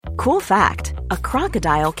Cool fact, a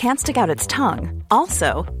crocodile can't stick out its tongue.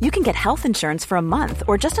 Also, you can get health insurance for a month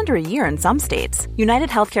or just under a year in some states. United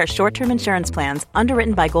Healthcare short-term insurance plans,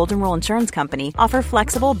 underwritten by Golden Rule Insurance Company, offer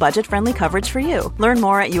flexible, budget-friendly coverage for you. Learn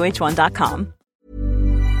more at uh1.com.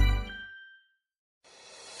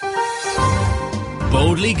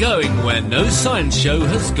 Boldly going where no science show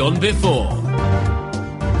has gone before.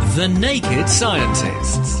 The Naked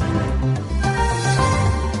Scientists.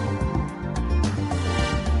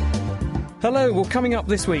 Hello, well, coming up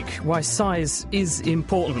this week, why size is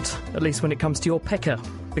important, at least when it comes to your pecker.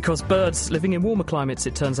 Because birds living in warmer climates,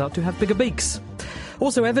 it turns out, to have bigger beaks.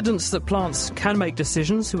 Also, evidence that plants can make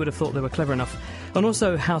decisions, who would have thought they were clever enough. And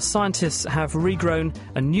also how scientists have regrown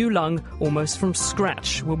a new lung almost from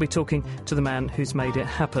scratch. We'll be talking to the man who's made it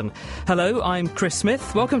happen. Hello, I'm Chris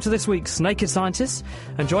Smith. Welcome to this week's Naked Scientists.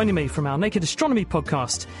 And joining me from our Naked Astronomy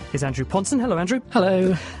podcast is Andrew Ponson. Hello, Andrew.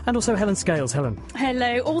 Hello. And also Helen Scales. Helen.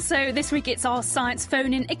 Hello. Also, this week it's our science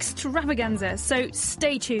phone-in extravaganza, so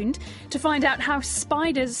stay tuned to find out how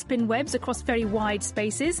spiders spin webs across very wide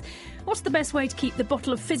spaces. What's the best way to keep the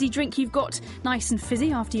bottle of fizzy drink you've got nice and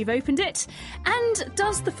fizzy after you've opened it? And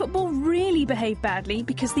does the football really behave badly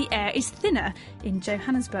because the air is thinner in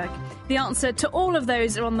Johannesburg? The answer to all of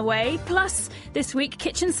those are on the way. Plus, this week,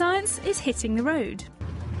 Kitchen Science is hitting the road.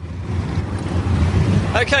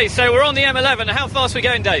 OK, so we're on the M11. How fast are we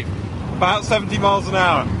going, Dave? About 70 miles an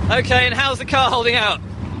hour. OK, and how's the car holding out?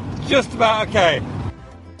 Just about OK.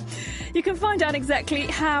 You can find out exactly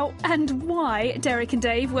how and why Derek and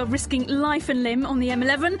Dave were risking life and limb on the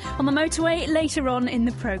M11 on the motorway later on in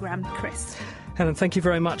the programme. Chris. Helen, thank you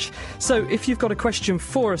very much. So, if you've got a question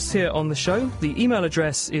for us here on the show, the email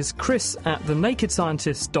address is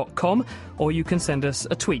chris@thenakedscientist.com, or you can send us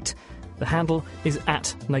a tweet. The handle is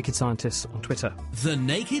 @NakedScientists on Twitter. The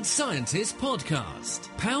Naked Scientists podcast,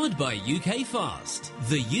 powered by UK Fast,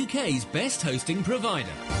 the UK's best hosting provider.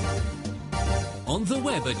 On the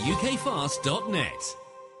web at ukfast.net.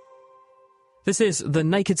 This is The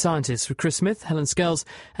Naked Scientists with Chris Smith, Helen Scales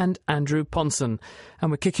and Andrew Ponson.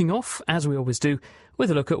 And we're kicking off, as we always do,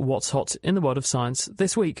 with a look at what's hot in the world of science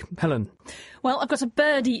this week. Helen. Well, I've got a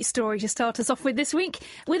birdie story to start us off with this week,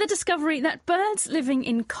 with a discovery that birds living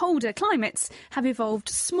in colder climates have evolved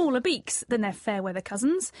smaller beaks than their fair weather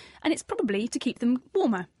cousins, and it's probably to keep them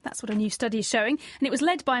warmer. That's what a new study is showing, and it was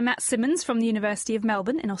led by Matt Simmons from the University of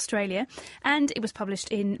Melbourne in Australia, and it was published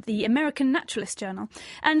in the American Naturalist Journal.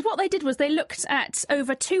 And what they did was they looked at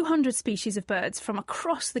over 200 species of birds from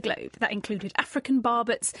across the globe. That included African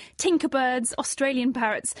barbets, tinkerbirds, Australian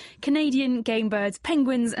parrots, Canadian game birds,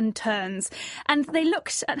 penguins and terns. And they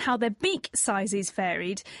looked at how their beak sizes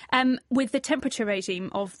varied with the temperature regime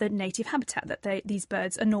of the native habitat that these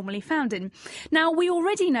birds are normally found in. Now, we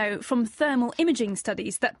already know from thermal imaging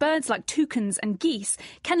studies that birds like toucans and geese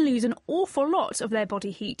can lose an awful lot of their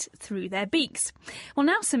body heat through their beaks. Well,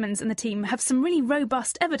 now Simmons and the team have some really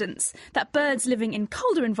robust evidence that birds living in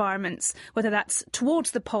colder environments, whether that's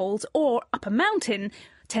towards the poles or up a mountain,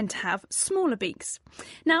 tend to have smaller beaks.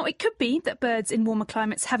 Now, it could be that birds in warmer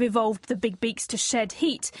climates have evolved the big beaks to shed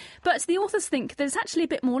heat, but the authors think there's actually a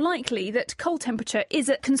bit more likely that cold temperature is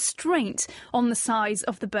a constraint on the size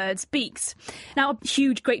of the bird's beaks. Now, a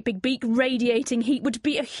huge, great big beak radiating heat would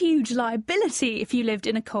be a huge liability if you lived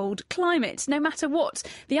in a cold climate, no matter what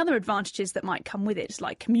the other advantages that might come with it,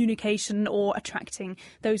 like communication or attracting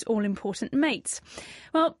those all-important mates.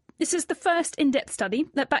 Well, this is the first in-depth study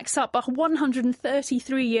that backs up a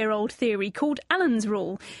 133-year-old theory called Allen's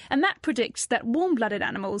Rule, and that predicts that warm-blooded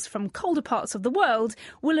animals from colder parts of the world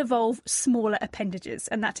will evolve smaller appendages,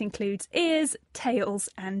 and that includes ears, tails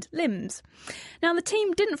and limbs. Now, the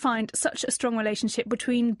team didn't find such a strong relationship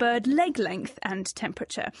between bird leg length and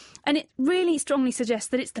temperature, and it really strongly suggests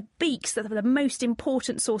that it's the beaks that are the most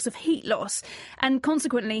important source of heat loss, and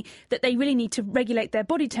consequently that they really need to regulate their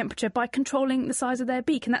body temperature by controlling the size of their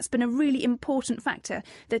beak, and that's been a really important factor,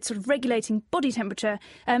 that sort of regulating body temperature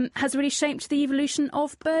has really shaped the evolution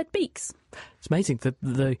of bird beaks. It's amazing that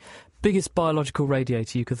the biggest biological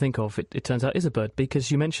radiator you could think of, it turns out, is a bird beak.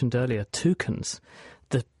 As you mentioned earlier, toucans.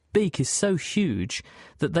 The beak is so huge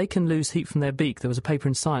that they can lose heat from their beak. There was a paper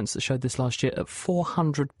in Science that showed this last year at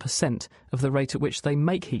 400% of the rate at which they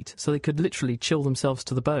make heat. So they could literally chill themselves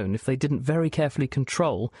to the bone if they didn't very carefully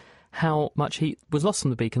control how much heat was lost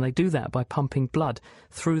from the beak, and they do that by pumping blood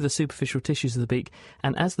through the superficial tissues of the beak,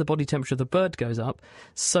 and as the body temperature of the bird goes up,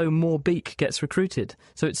 so more beak gets recruited.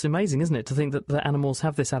 So it's amazing, isn't it, to think that the animals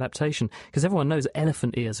have this adaptation, because everyone knows that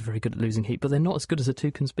elephant ears are very good at losing heat, but they're not as good as a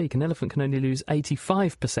toucan's beak. An elephant can only lose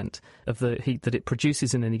 85% of the heat that it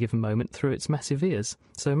produces in any given moment through its massive ears.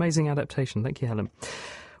 So amazing adaptation. Thank you, Helen.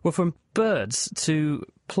 Well, from birds to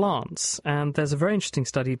plants, and there's a very interesting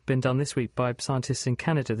study been done this week by scientists in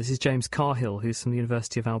Canada. This is James Carhill, who's from the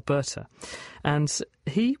University of Alberta, and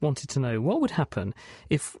he wanted to know what would happen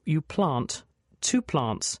if you plant two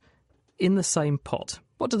plants in the same pot.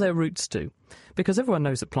 What do their roots do? Because everyone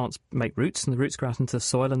knows that plants make roots, and the roots go out into the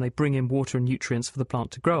soil and they bring in water and nutrients for the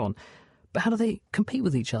plant to grow on. But how do they compete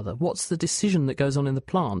with each other? What's the decision that goes on in the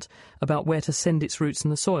plant about where to send its roots in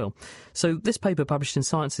the soil? So this paper published in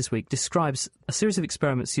Science this week describes a series of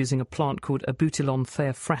experiments using a plant called Abutilon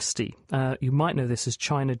theophrasti. You might know this as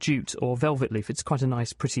China jute or velvet leaf. It's quite a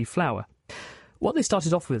nice, pretty flower. What they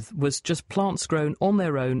started off with was just plants grown on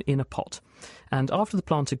their own in a pot. And after the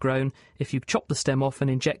plant had grown, if you chop the stem off and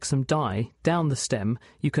inject some dye down the stem,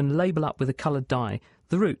 you can label up with a coloured dye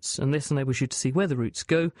the roots, and this enables you to see where the roots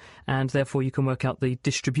go, and therefore you can work out the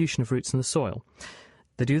distribution of roots in the soil.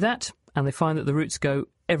 They do that, and they find that the roots go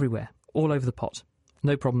everywhere, all over the pot.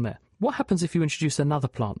 No problem there. What happens if you introduce another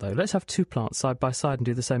plant, though? Let's have two plants side by side and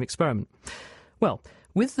do the same experiment. Well,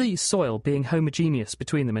 with the soil being homogeneous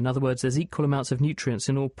between them, in other words, there's equal amounts of nutrients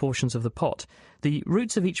in all portions of the pot, the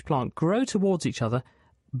roots of each plant grow towards each other,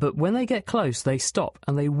 but when they get close, they stop,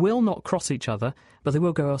 and they will not cross each other, but they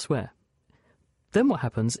will go elsewhere. Then what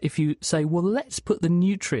happens if you say, well, let's put the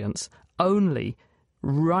nutrients only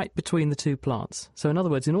right between the two plants? So in other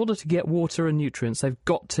words, in order to get water and nutrients, they've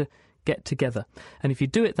got to get together. And if you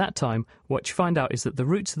do it that time, what you find out is that the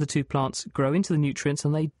roots of the two plants grow into the nutrients,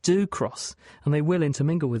 and they do cross, and they will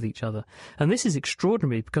intermingle with each other. And this is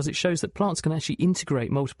extraordinary because it shows that plants can actually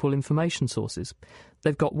integrate multiple information sources.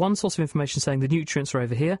 They've got one source of information saying the nutrients are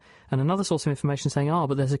over here, and another source of information saying,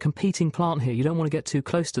 but there's a competing plant here. You don't want to get too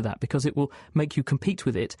close to that because it will make you compete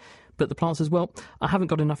with it. But the plant says, well, I haven't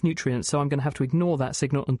got enough nutrients, so I'm going to have to ignore that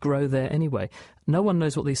signal and grow there anyway. No one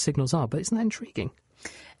knows what these signals are, but isn't that intriguing?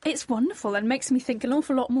 It's wonderful and makes me think an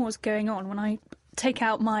awful lot more is going on when I take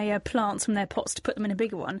out my plants from their pots to put them in a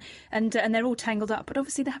bigger one, and they're all tangled up. But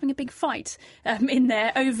obviously they're having a big fight in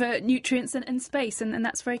there over nutrients and space, and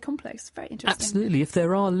that's very complex. Very interesting. Absolutely. If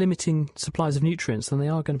there are limiting supplies of nutrients, then they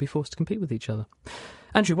are going to be forced to compete with each other.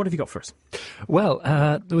 Andrew, what have you got for us? Well,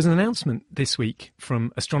 there was an announcement this week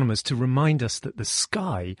from astronomers to remind us that the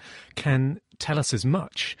sky can tell us as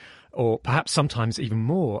much, or perhaps sometimes even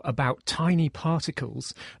more, about tiny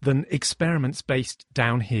particles than experiments based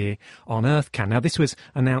down here on Earth can. Now, this was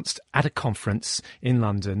announced at a conference in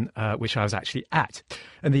London, which I was actually at.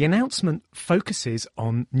 And the announcement focuses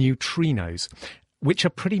on neutrinos, which are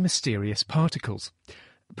pretty mysterious particles.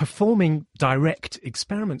 Performing direct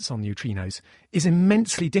experiments on neutrinos is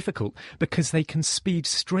immensely difficult because they can speed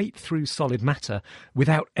straight through solid matter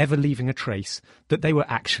without ever leaving a trace that they were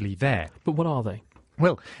actually there. But what are they?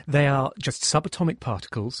 Well, they are just subatomic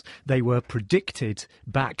particles. They were predicted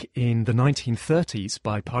back in the 1930s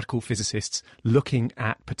by particle physicists looking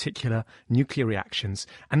at particular nuclear reactions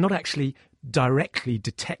and not actually directly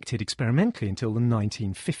detected experimentally until the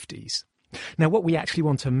 1950s. Now, what we actually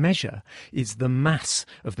want to measure is the mass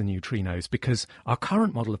of the neutrinos, because our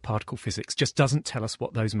current model of particle physics just doesn't tell us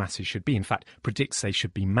what those masses should be. In fact, predicts they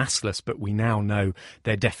should be massless, but we now know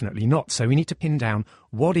they're definitely not. So we need to pin down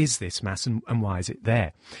what is this mass and why is it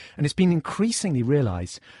there. And it's been increasingly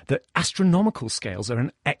realised that astronomical scales are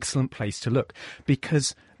an excellent place to look,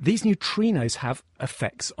 because these neutrinos have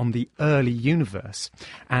effects on the early universe,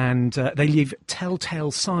 and they leave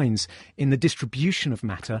telltale signs in the distribution of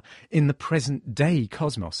matter in the present-day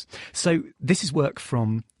cosmos. So this is work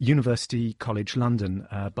from University College London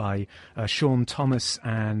by Sean Thomas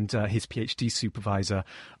and his PhD supervisor,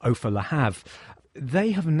 Ofer Lahav.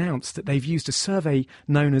 They have announced that they've used a survey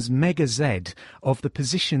known as MEGA-Z of the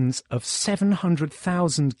positions of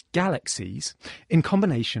 700,000 galaxies in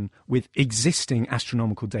combination with existing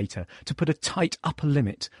astronomical data to put a tight upper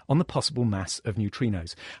limit on the possible mass of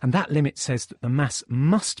neutrinos. And that limit says that the mass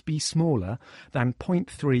must be smaller than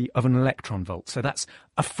 0.3 of an electron volt. So that's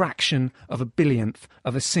a fraction of a billionth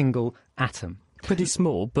of a single atom. Pretty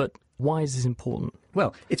small, but why is this important?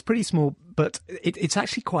 Well, it's pretty small, but it's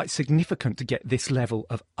actually quite significant to get this level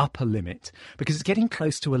of upper limit, because it's getting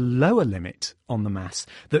close to a lower limit on the mass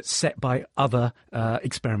that's set by other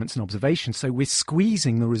experiments and observations. So we're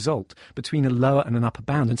squeezing the result between a lower and an upper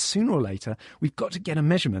bound, and sooner or later we've got to get a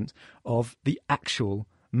measurement of the actual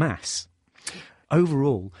mass.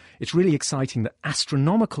 Overall, it's really exciting that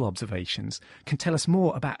astronomical observations can tell us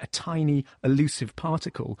more about a tiny, elusive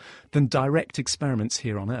particle than direct experiments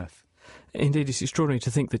here on Earth. Indeed, it's extraordinary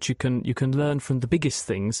to think that you can learn from the biggest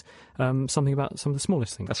things something about some of the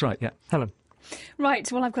smallest things. That's right, yeah. Helen?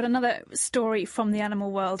 Right, well, I've got another story from the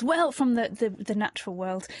animal world. Well, from the natural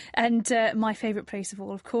world. And my favourite place of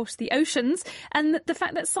all, of course, the oceans. And the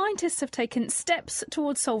fact that scientists have taken steps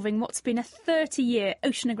towards solving what's been a 30-year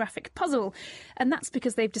oceanographic puzzle. And that's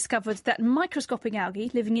because they've discovered that microscopic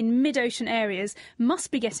algae living in mid-ocean areas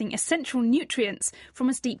must be getting essential nutrients from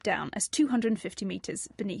as deep down as 250 metres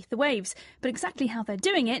beneath the waves. But exactly how they're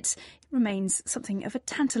doing it remains something of a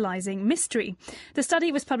tantalising mystery. The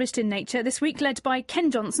study was published in Nature this week, led by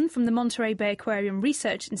Ken Johnson from the Monterey Bay Aquarium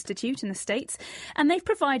Research Institute in the States, and they've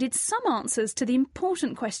provided some answers to the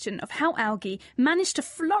important question of how algae manage to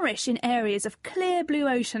flourish in areas of clear blue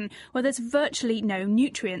ocean where there's virtually no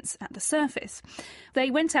nutrients at the surface.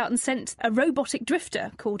 They went out and sent a robotic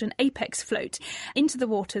drifter called an Apex float into the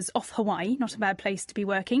waters off Hawaii, not a bad place to be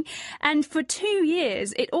working, and for 2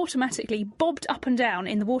 years it automatically bobbed up and down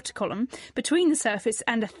in the water column between the surface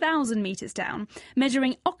and 1,000 metres down,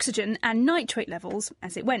 measuring oxygen and nitrate levels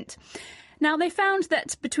as it went. Now, they found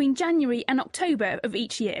that between January and October of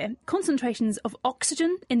each year, concentrations of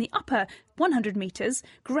oxygen in the upper 100 metres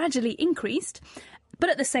gradually increased, but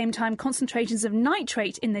at the same time, concentrations of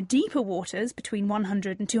nitrate in the deeper waters between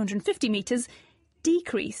 100 and 250 metres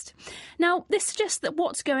decreased. Now, this suggests that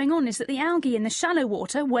what's going on is that the algae in the shallow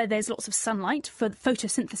water, where there's lots of sunlight for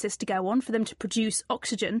photosynthesis to go on, for them to produce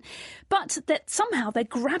oxygen, but that somehow they're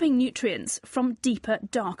grabbing nutrients from deeper,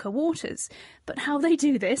 darker waters. But how they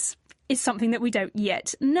do this is something that we don't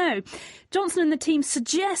yet know. Johnson and the team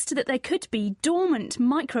suggest that there could be dormant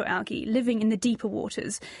microalgae living in the deeper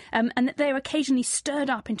waters, and that they're occasionally stirred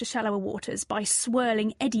up into shallower waters by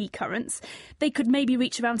swirling eddy currents. They could maybe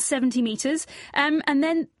reach around 70 metres, and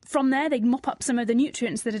then from there they'd mop up some of the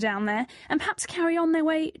nutrients that are down there and perhaps carry on their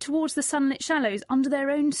way towards the sunlit shallows under their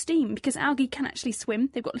own steam, because algae can actually swim.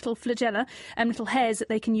 They've got little flagella, little hairs that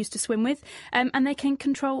they can use to swim with, and they can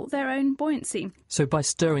control their own buoyancy. So by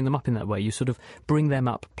stirring them up in that way, you sort of bring them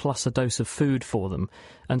up plus a dose of food for them,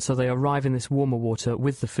 and so they arrive in this warmer water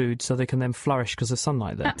with the food so they can then flourish because of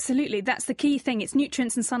sunlight there. Absolutely, that's the key thing. It's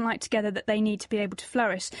nutrients and sunlight together that they need to be able to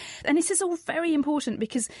flourish. And this is all very important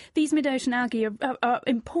because these mid-ocean algae are an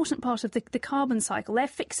important part of the carbon cycle. They're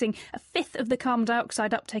fixing a fifth of the carbon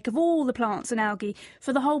dioxide uptake of all the plants and algae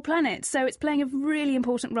for the whole planet. So it's playing a really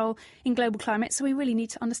important role in global climate, so we really need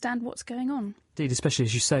to understand what's going on. Indeed, especially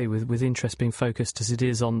as you say, with interest being focused as it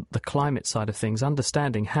is on the climate side of things,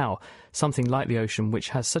 understanding how something like the ocean, which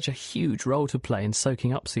has such a huge role to play in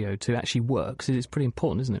soaking up CO2, actually works, is pretty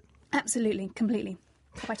important, isn't it? Absolutely, completely.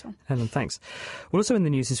 Quite on. Helen, thanks. Well, also in the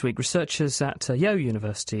news this week, researchers at Yale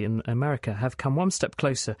University in America have come one step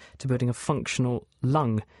closer to building a functional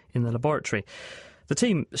lung in the laboratory. The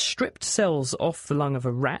team stripped cells off the lung of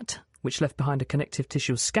a rat, which left behind a connective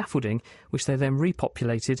tissue scaffolding, which they then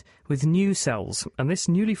repopulated with new cells. And this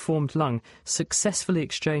newly formed lung successfully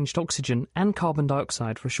exchanged oxygen and carbon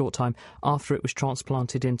dioxide for a short time after it was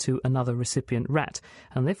transplanted into another recipient rat.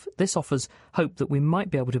 And this offers hope that we might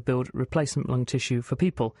be able to build replacement lung tissue for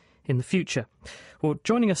people in the future. Well,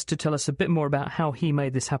 joining us to tell us a bit more about how he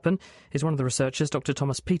made this happen is one of the researchers, Dr.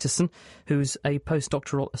 Thomas Peterson, who's a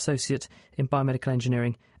postdoctoral associate in biomedical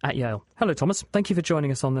engineering at Yale. Hello, Thomas. Thank you for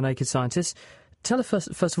joining us on The Naked Scientist. Tell us,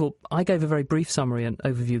 first of all, I gave a very brief summary and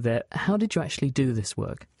overview there. How did you actually do this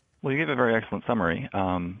work? Well, you gave a very excellent summary.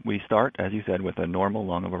 We start, as you said, with a normal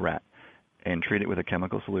lung of a rat and treat it with a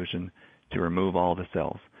chemical solution to remove all the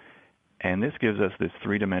cells. And this gives us this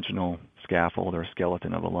three-dimensional scaffold or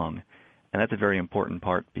skeleton of a lung. And that's a very important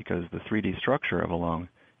part because the 3D structure of a lung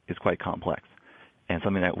is quite complex and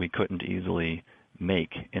something that we couldn't easily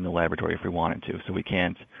make in the laboratory if we wanted to. So we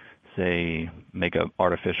can't, say, make an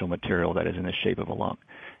artificial material that is in the shape of a lung.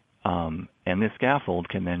 And this scaffold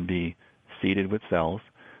can then be seeded with cells,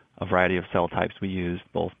 a variety of cell types we used,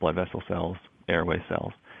 both blood vessel cells, airway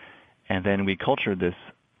cells. And then we cultured this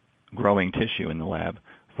growing tissue in the lab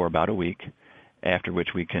for about a week, after which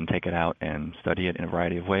we can take it out and study it in a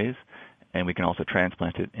variety of ways, and we can also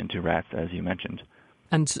transplant it into rats, as you mentioned.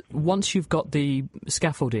 And once you've got the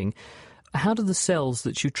scaffolding, how do the cells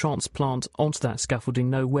that you transplant onto that scaffolding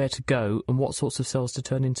know where to go and what sorts of cells to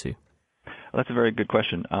turn into? Well, that's a very good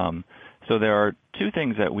question. So there are two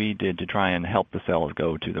things that we did to try and help the cells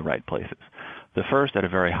go to the right places. The first, at a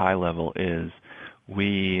very high level, is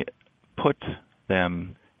we put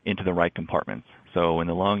them into the right compartments. So in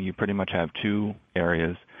the lung, you pretty much have two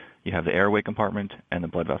areas. You have the airway compartment and the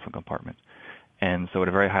blood vessel compartment. And so at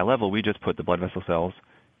a very high level, we just put the blood vessel cells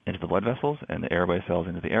into the blood vessels and the airway cells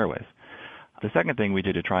into the airways. The second thing we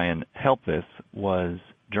did to try and help this was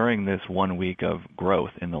during this 1 week of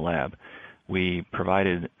growth in the lab, we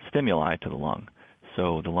provided stimuli to the lung.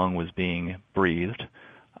 So the lung was being breathed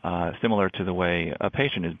similar to the way a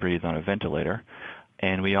patient is breathed on a ventilator.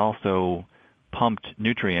 And we also pumped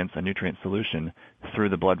nutrients, a nutrient solution, through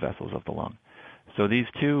the blood vessels of the lung. So these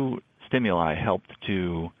two stimuli helped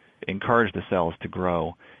to encourage the cells to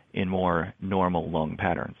grow in more normal lung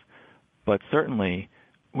patterns. But certainly,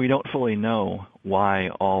 we don't fully know why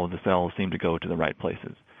all of the cells seem to go to the right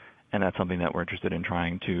places. And that's something that we're interested in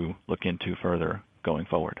trying to look into further going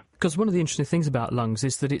forward. Because one of the interesting things about lungs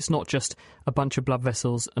is that it's not just a bunch of blood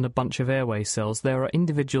vessels and a bunch of airway cells. There are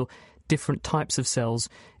individual different types of cells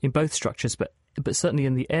in both structures, but certainly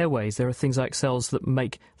in the airways there are things like cells that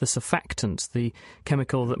make the surfactant, the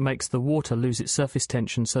chemical that makes the water lose its surface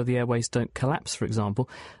tension so the airways don't collapse, for example.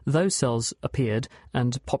 Those cells appeared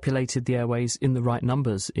and populated the airways in the right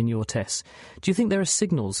numbers in your tests. Do you think there are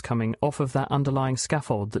signals coming off of that underlying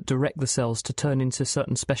scaffold that direct the cells to turn into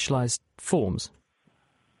certain specialized forms?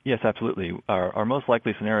 Yes, absolutely. Our most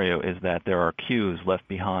likely scenario is that there are cues left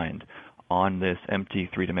behind on this empty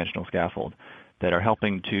three-dimensional scaffold that are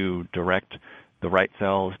helping to direct the right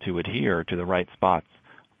cells to adhere to the right spots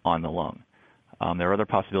on the lung. There are other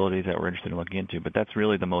possibilities that we're interested in looking into, but that's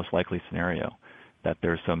really the most likely scenario, that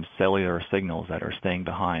there's some cellular signals that are staying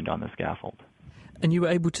behind on the scaffold. And you were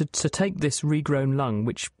able to take this regrown lung,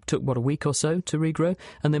 which took, a week or so to regrow,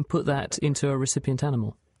 and then put that into a recipient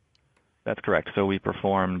animal? That's correct. So we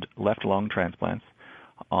performed left lung transplants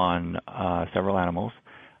on several animals.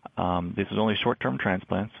 This was only short-term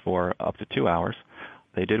transplants for up to 2 hours.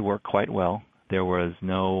 They did work quite well. There was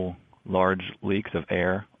no large leaks of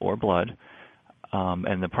air or blood.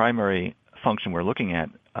 And the primary function we're looking at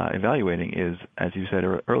evaluating is, as you said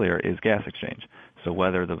earlier, is gas exchange. So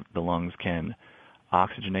whether the lungs can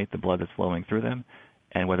oxygenate the blood that's flowing through them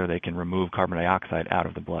and whether they can remove carbon dioxide out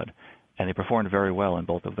of the blood. And they performed very well in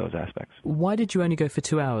both of those aspects. Why did you only go for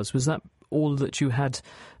 2 hours? Was that all that you had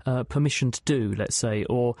permission to do, let's say,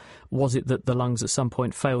 or was it that the lungs at some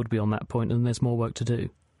point failed beyond that point and there's more work to do?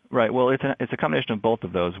 Right. Well, it's a combination of both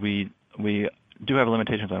of those. We do have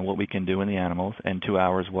limitations on what we can do in the animals, and 2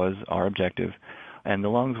 hours was our objective. And the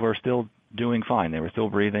lungs were still doing fine. They were still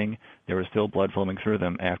breathing. There was still blood flowing through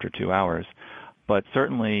them after 2 hours. But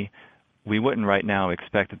certainly, we wouldn't right now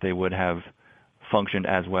expect that they would have functioned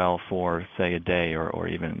as well for, say, a day or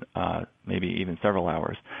even maybe even several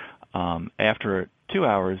hours. After 2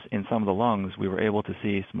 hours, in some of the lungs, we were able to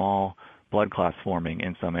see small blood clots forming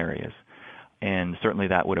in some areas. And certainly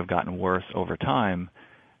that would have gotten worse over time.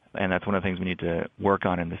 And that's one of the things we need to work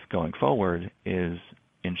on in this going forward, is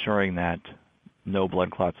ensuring that no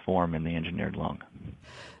blood clots form in the engineered lung.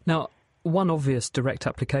 Now, one obvious direct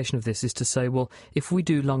application of this is to say, well, if we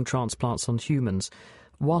do lung transplants on humans,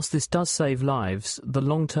 whilst this does save lives, the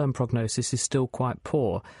long-term prognosis is still quite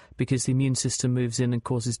poor because the immune system moves in and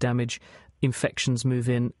causes damage, infections move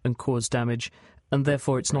in and cause damage, and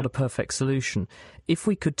therefore it's not a perfect solution. If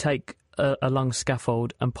we could take a lung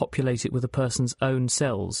scaffold and populate it with a person's own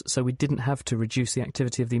cells so we didn't have to reduce the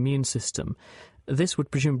activity of the immune system, this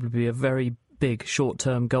would presumably be a very big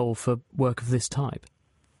short-term goal for work of this type.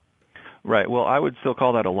 Right. Well, I would still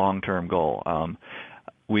call that a long-term goal.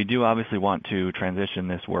 We do obviously want to transition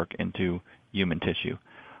this work into human tissue.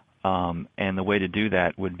 And the way to do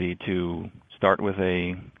that would be to start with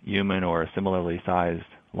a human or a similarly sized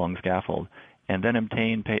lung scaffold and then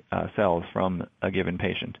obtain cells from a given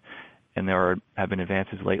patient. And there have been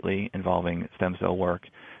advances lately involving stem cell work,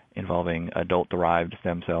 involving adult-derived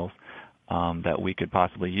stem cells that we could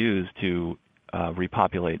possibly use to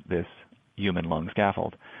repopulate this human lung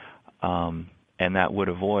scaffold. And that would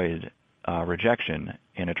avoid rejection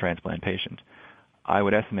in a transplant patient. I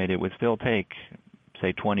would estimate it would still take,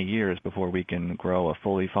 say, 20 years before we can grow a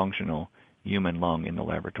fully functional human lung in the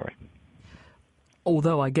laboratory.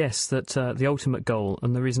 Although I guess that the ultimate goal,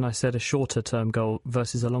 and the reason I said a shorter-term goal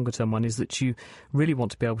versus a longer-term one, is that you really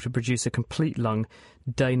want to be able to produce a complete lung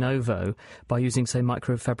de novo by using, say,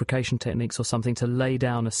 microfabrication techniques or something to lay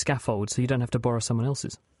down a scaffold so you don't have to borrow someone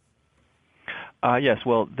else's. Yes,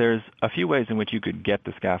 well, there's a few ways in which you could get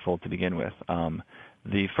the scaffold to begin with.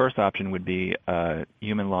 The first option would be a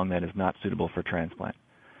human lung that is not suitable for transplant.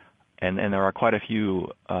 And there are quite a few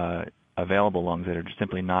available lungs that are just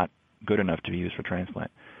simply not good enough to be used for transplant.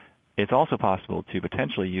 It's also possible to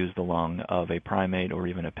potentially use the lung of a primate or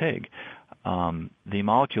even a pig. The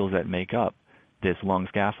molecules that make up this lung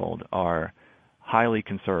scaffold are highly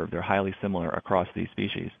conserved. They're highly similar across these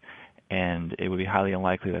species, and it would be highly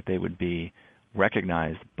unlikely that they would be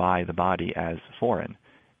recognized by the body as foreign,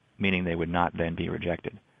 meaning they would not then be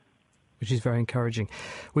rejected. which is very encouraging.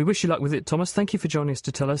 We wish you luck with it, Thomas. Thank you for joining us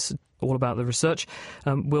to tell us all about the research.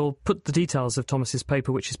 We'll put the details of Thomas's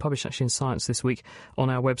paper, which is published actually in Science this week,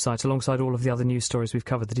 on our website, alongside all of the other news stories we've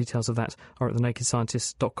covered. The details of that are at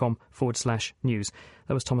thenakedscientist.com/news.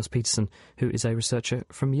 That was Thomas Peterson, who is a researcher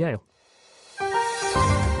from Yale.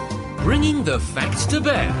 Bringing the facts to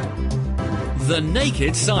bear. The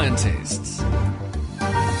Naked Scientists.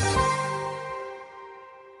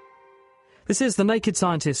 This is The Naked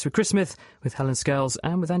Scientists with Chris Smith, with Helen Scales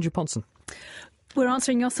and with Andrew Ponson. We're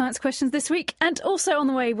answering your science questions this week, and also on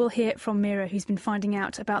the way we'll hear from Mira, who's been finding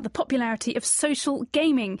out about the popularity of social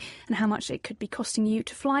gaming and how much it could be costing you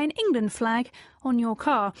to fly an England flag on your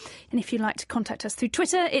car. And if you'd like to contact us through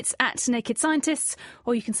Twitter, it's at Naked Scientists,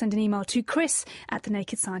 or you can send an email to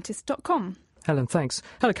chris@thenakedscientist.com. Helen, thanks.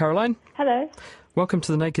 Hello, Caroline. Hello. Welcome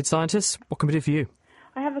to The Naked Scientists. What can we do for you?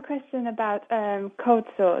 I have a question about cold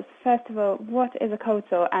sores. First of all, what is a cold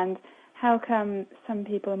sore, and how come some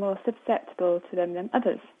people are more susceptible to them than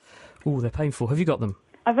others? Oh, they're painful. Have you got them?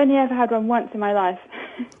 I've only ever had one once in my life.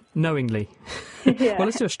 Knowingly? Yeah. Well,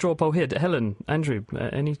 let's do a straw poll here. Helen, Andrew,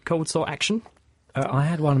 any cold sore action? I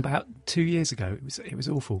had one about 2 years ago. It was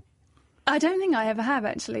awful. I don't think I ever have,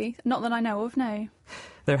 actually. Not that I know of, no.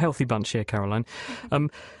 They're a healthy bunch here, Caroline.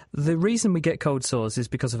 The reason we get cold sores is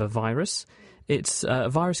because of a virus. It's a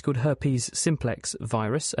virus called herpes simplex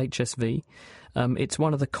virus, HSV. It's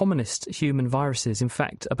one of the commonest human viruses. In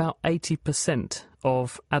fact, about 80%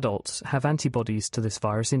 of adults have antibodies to this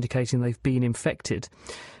virus, indicating they've been infected.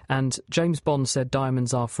 And James Bond said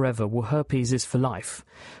diamonds are forever. Well, herpes is for life.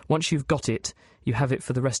 Once you've got it, you have it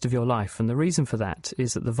for the rest of your life. And the reason for that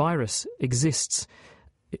is that the virus exists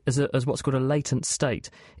as what's called a latent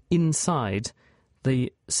state inside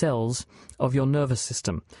the cells of your nervous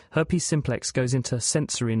system. Herpes simplex goes into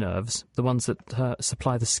sensory nerves, the ones that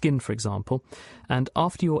supply the skin, for example, and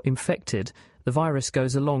after you're infected, the virus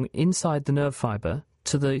goes along inside the nerve fibre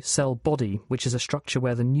to the cell body, which is a structure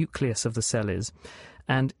where the nucleus of the cell is,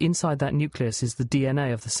 and inside that nucleus is the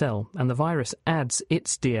DNA of the cell, and the virus adds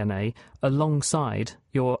its DNA alongside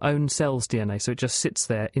your own cell's DNA, so it just sits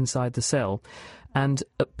there inside the cell, and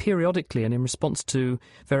periodically and in response to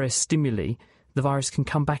various stimuli, the virus can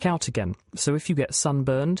come back out again. So if you get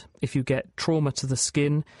sunburned, if you get trauma to the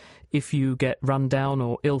skin, if you get run down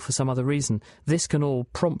or ill for some other reason, this can all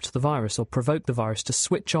prompt the virus or provoke the virus to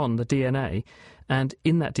switch on the DNA, and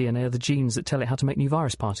in that DNA are the genes that tell it how to make new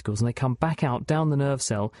virus particles, and they come back out down the nerve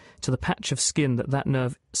cell to the patch of skin that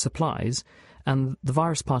nerve supplies, and the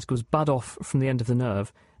virus particles bud off from the end of the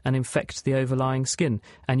nerve and infect the overlying skin,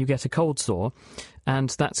 and you get a cold sore, and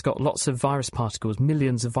that's got lots of virus particles,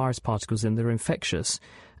 millions of virus particles in that are infectious,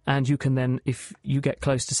 and you can then, if you get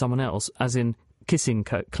close to someone else, as in kissing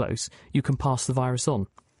close, you can pass the virus on.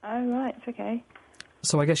 Oh, right, okay.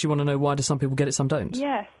 So I guess you want to know, why do some people get it, some don't?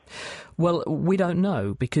 Yes. Well, we don't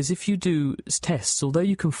know, because if you do tests, although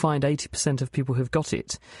you can find 80% of people who've got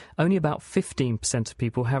it, only about 15% of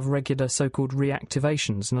people have regular so-called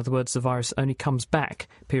reactivations. In other words, the virus only comes back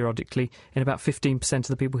periodically in about 15% of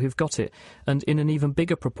the people who've got it. And in an even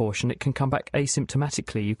bigger proportion, it can come back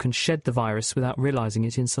asymptomatically. You can shed the virus without realising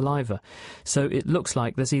it in saliva. So it looks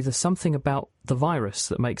like there's either something about the virus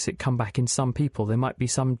that makes it come back in some people. There might be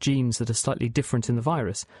some genes that are slightly different in the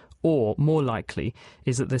virus, or more likely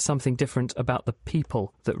is that there's something different about the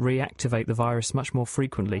people that reactivate the virus much more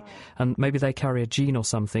frequently, and maybe they carry a gene or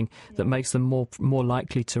something that makes them more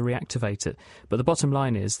likely to reactivate it. But the bottom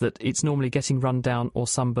line is that it's normally getting run down or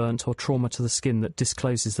sunburnt or trauma to the skin that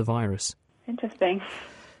discloses the virus. Interesting.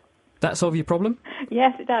 That solve your problem?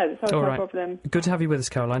 Yes, it does. It solves All my right. problem. Good to have you with us,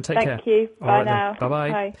 Caroline. Take care. Thank you. All Bye right now.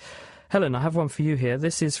 Bye-bye. Bye. Helen, I have one for you here.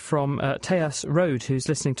 This is from Teas Road, who's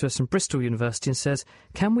listening to us from Bristol University, and says,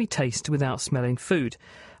 can we taste without smelling food?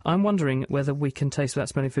 I'm wondering whether we can taste without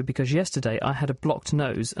smelling food, because yesterday I had a blocked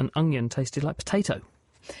nose and onion tasted like potato.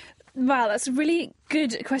 Wow, that's a really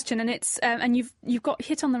good question, and it's and you've got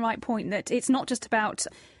hit on the right point, that it's not just about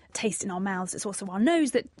taste in our mouths, it's also our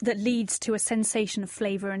nose that leads to a sensation of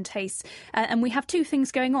flavour and taste. And we have two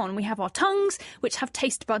things going on. We have our tongues, which have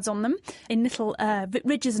taste buds on them in little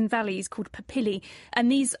ridges and valleys called papillae,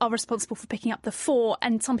 and these are responsible for picking up the 4,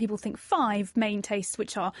 and some people think 5 main tastes,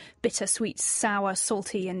 which are bitter, sweet, sour,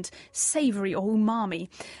 salty and savoury or umami.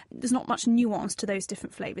 There's not much nuance to those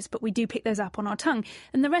different flavours, but we do pick those up on our tongue.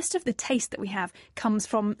 And the rest of the taste that we have comes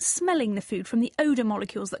from smelling the food, from the odour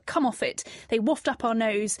molecules that come off it. They waft up our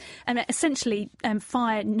nose and essentially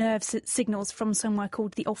fire nerve signals from somewhere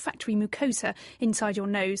called the olfactory mucosa inside your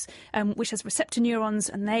nose, which has receptor neurons,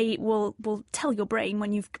 and they will tell your brain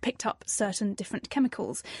when you've picked up certain different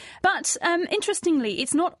chemicals. But interestingly,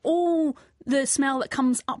 it's not all the smell that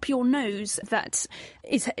comes up your nose that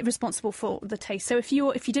is responsible for the taste. So if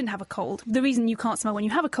you didn't have a cold, the reason you can't smell when you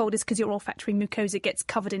have a cold is because your olfactory mucosa gets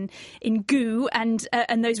covered in goo, and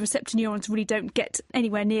those receptor neurons really don't get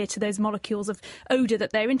anywhere near to those molecules of odour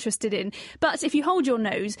that they're interested in. But if you hold your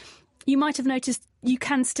nose, you might have noticed you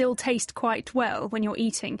can still taste quite well when you're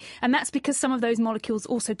eating. And that's because some of those molecules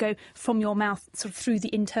also go from your mouth sort of through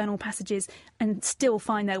the internal passages and still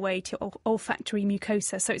find their way to your olfactory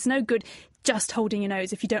mucosa. So it's no good just holding your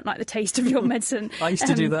nose if you don't like the taste of your medicine. I used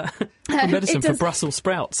to do that for medicine for Brussels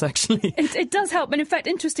sprouts, actually. It does help. And in fact,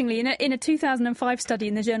 interestingly, in a 2005 study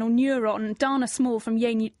in the journal Neuron, Dana Small from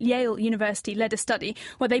Yale University led a study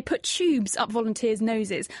where they put tubes up volunteers'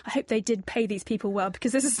 noses. I hope they did pay these people well,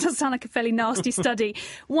 because this does sound like a fairly nasty study.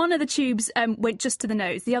 One of the tubes went just to the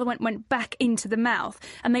nose. The other one went back into the mouth.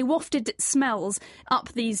 And they wafted smells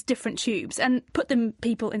up these different tubes and put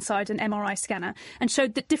people inside an MRI scanner and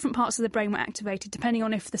showed that different parts of the brain were activated depending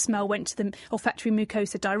on if the smell went to the olfactory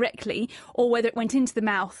mucosa directly or whether it went into the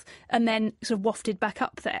mouth and then sort of wafted back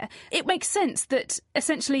up there. It makes sense that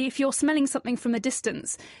essentially if you're smelling something from a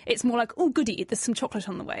distance, it's more like, oh goody, there's some chocolate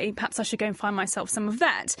on the way, perhaps I should go and find myself some of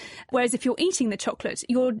that. Whereas if you're eating the chocolate,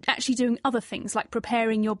 you're actually doing other things like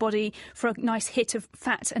preparing your body for a nice hit of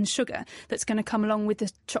fat and sugar that's going to come along with the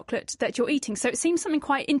chocolate that you're eating. So it seems something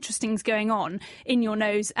quite interesting is going on in your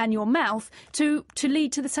nose and your mouth to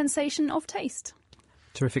lead to the sensation of taste.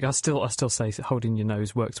 Terrific. I still say holding your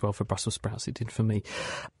nose works well for Brussels sprouts. It did for me.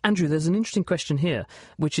 Andrew, there's an interesting question here,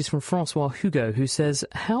 which is from Francois Hugo, who says,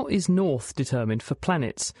 how is north determined for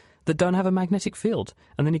planets that don't have a magnetic field?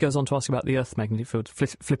 And then he goes on to ask about the Earth's magnetic field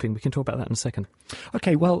flipping. We can talk about that in a second.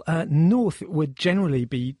 OK, well, north would generally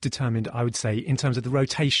be determined, I would say, in terms of the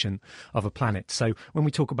rotation of a planet. So when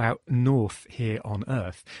we talk about north here on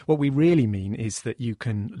Earth, what we really mean is that you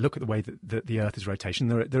can look at the way that the Earth is rotation.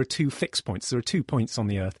 There are two fixed points. There are 2 points on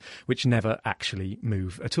the Earth which never actually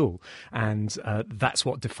move at all. And that's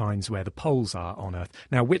what defines where the poles are on Earth.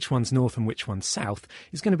 Now, which one's north and which one's south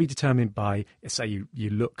is going to be determined by, say, you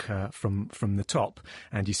look from the top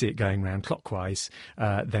and you see it going round clockwise,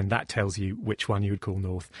 then that tells you which one you would call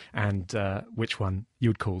north and which one you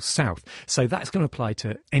would call south. So that's going to apply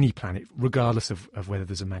to any planet, regardless of whether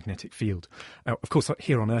there's a magnetic field. Of course,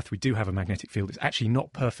 here on Earth, we do have a magnetic field. It's actually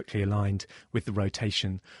not perfectly aligned with the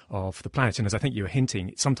rotation of the planet. And as I think you were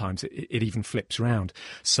hinting, sometimes it even flips round.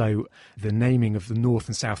 So the naming of the north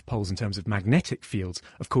and south poles in terms of magnetic fields,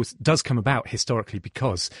 of course, does come about historically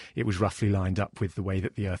because it was roughly lined up with the way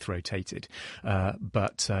that the Earth rotated.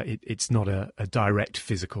 But it's not a direct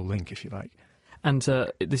physical link, if you like. And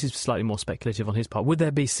this is slightly more speculative on his part. Would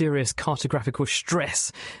there be serious cartographical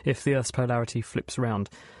stress if the Earth's polarity flips around?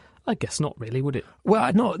 I guess not really, would it?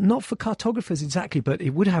 Well, not for cartographers exactly, but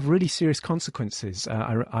it would have really serious consequences.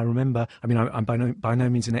 I remember, I mean, I'm by no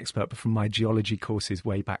means an expert, but from my geology courses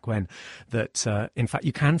way back when, that in fact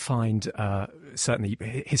you can find certainly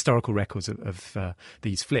historical records of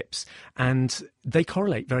these flips, and they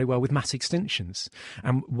correlate very well with mass extinctions.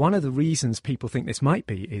 And one of the reasons people think this might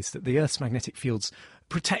be is that the Earth's magnetic fields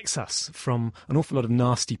protects us from an awful lot of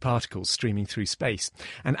nasty particles streaming through space.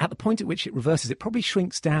 And at the point at which it reverses, it probably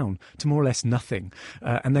shrinks down to more or less nothing.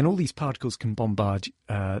 And then all these particles can bombard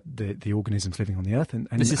the organisms living on the Earth. And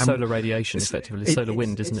this is solar radiation, effectively, solar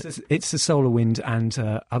wind, isn't it? It's the solar wind and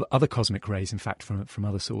other cosmic rays, in fact, from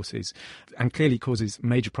other sources, and clearly causes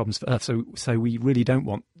major problems for Earth. So we really don't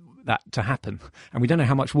want that to happen. And we don't know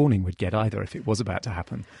how much warning we'd get either if it was about to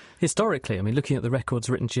happen. Historically, I mean, looking at the records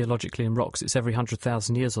written geologically in rocks, it's every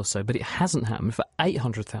 100,000 years or so, but it hasn't happened for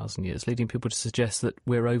 800,000 years, leading people to suggest that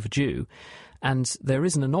we're overdue. And there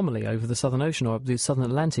is an anomaly over the Southern Ocean, or the Southern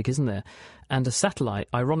Atlantic, isn't there? And a satellite,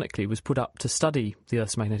 ironically, was put up to study the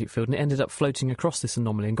Earth's magnetic field, and it ended up floating across this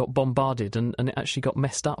anomaly and got bombarded, and it actually got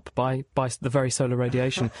messed up by the very solar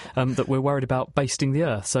radiation that we're worried about basting the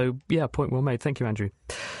Earth. So, yeah, point well made. Thank you, Andrew.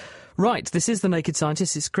 Right, this is The Naked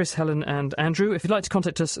Scientists. It's Chris, Helen and Andrew. If you'd like to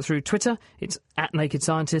contact us through Twitter, it's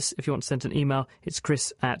 @NakedScientists. If you want to send an email, it's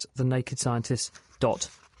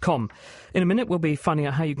chris@thenakedscientists.com. In a minute, we'll be finding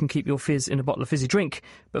out how you can keep your fizz in a bottle of fizzy drink.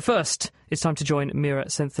 But first, it's time to join Meera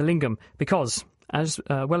Senthilingam because, as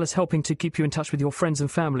well as helping to keep you in touch with your friends and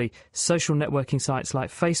family, social networking sites like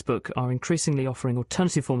Facebook are increasingly offering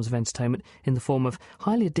alternative forms of entertainment in the form of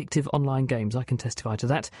highly addictive online games, I can testify to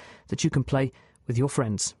that you can play with your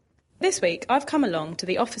friends. This week, I've come along to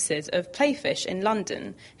the offices of Playfish in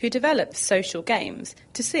London, who develop social games,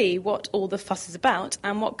 to see what all the fuss is about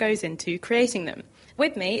and what goes into creating them.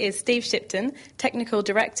 With me is Steve Shipton, Technical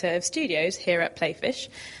Director of Studios here at Playfish.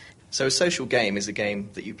 So a social game is a game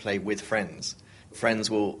that you play with friends. Friends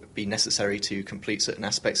will be necessary to complete certain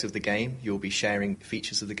aspects of the game. You'll be sharing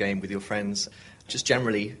features of the game with your friends, just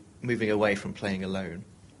generally moving away from playing alone.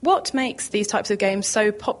 What makes these types of games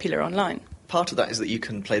so popular online? Part of that is that you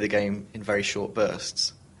can play the game in very short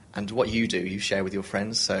bursts. And what you do, you share with your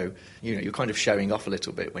friends. So, you're kind of showing off a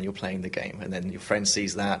little bit when you're playing the game. And then your friend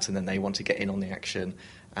sees that, and then they want to get in on the action,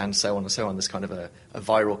 and so on and so on. There's kind of a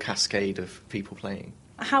viral cascade of people playing.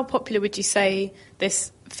 How popular would you say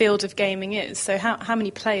this field of gaming is? So how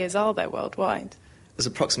many players are there worldwide? There's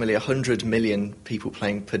approximately 100 million people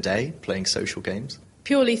playing per day, playing social games.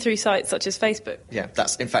 Purely through sites such as Facebook? Yeah,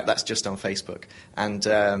 that's just on Facebook. And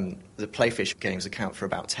the Playfish games account for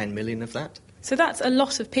about 10 million of that. So that's a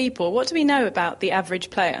lot of people. What do we know about the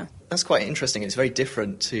average player? That's quite interesting. It's very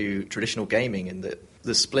different to traditional gaming in that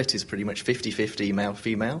the split is pretty much 50-50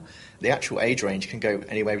 male-female. The actual age range can go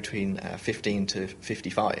anywhere between 15 to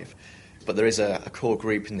 55. But there is a core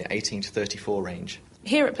group in the 18 to 34 range.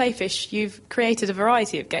 Here at Playfish, you've created a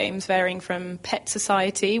variety of games varying from Pet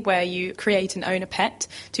Society, where you create and own a pet,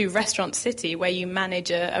 to Restaurant City, where you manage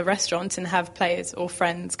a restaurant and have players or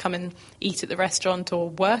friends come and eat at the restaurant or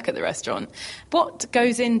work at the restaurant. What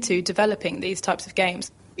goes into developing these types of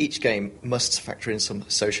games? Each game must factor in some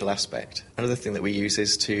social aspect. Another thing that we use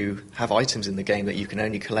is to have items in the game that you can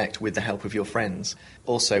only collect with the help of your friends.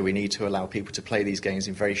 Also, we need to allow people to play these games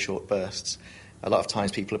in very short bursts. A lot of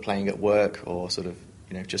times people are playing at work or sort of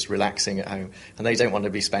just relaxing at home, and they don't want to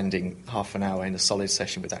be spending half an hour in a solid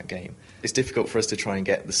session with that game. It's difficult for us to try and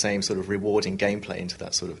get the same sort of rewarding gameplay into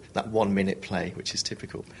that 1 minute play, which is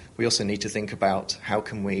typical. We also need to think about how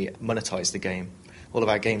can we monetize the game. All of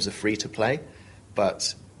our games are free to play,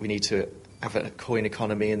 but we need to have a coin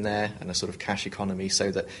economy in there and a sort of cash economy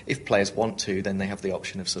so that if players want to, then they have the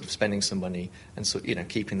option of sort of spending some money and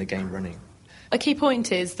keeping the game running. A key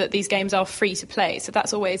point is that these games are free to play, so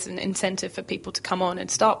that's always an incentive for people to come on and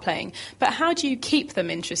start playing. But how do you keep them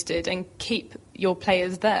interested and keep your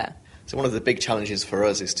players there? So one of the big challenges for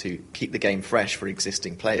us is to keep the game fresh for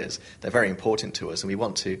existing players. They're very important to us, and we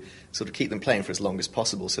want to sort of keep them playing for as long as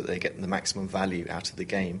possible so that they get the maximum value out of the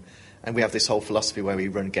game. And we have this whole philosophy where we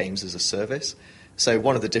run games as a service. So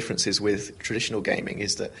one of the differences with traditional gaming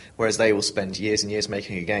is that whereas they will spend years and years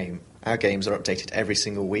making a game, our games are updated every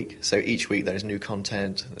single week. So each week there is new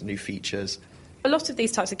content, new features. A lot of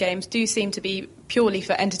these types of games do seem to be purely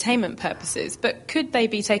for entertainment purposes, but could they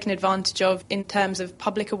be taken advantage of in terms of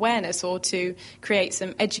public awareness or to create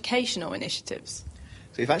some educational initiatives?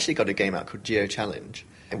 So we've actually got a game out called Geo Challenge,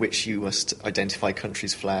 in which you must identify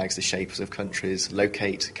countries' flags, the shapes of countries,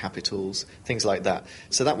 locate capitals, things like that.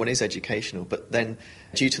 So that one is educational, but then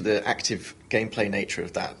due to the active gameplay nature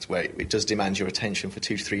of that, where it does demand your attention for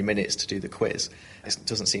 2 to 3 minutes to do the quiz, it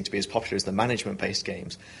doesn't seem to be as popular as the management-based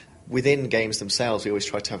games. Within games themselves, we always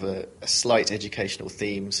try to have a slight educational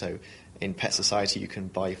theme, so in Pet Society you can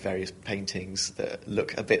buy various paintings that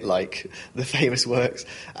look a bit like the famous works,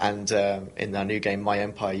 and in our new game, My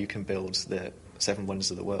Empire, you can build the 7 Wonders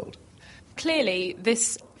of the World. Clearly,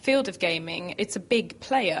 this field of gaming, it's a big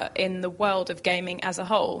player in the world of gaming as a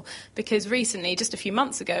whole, because recently, just a few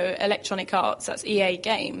months ago, Electronic Arts, that's EA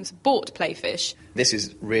Games, bought Playfish. This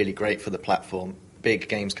is really great for the platform. Big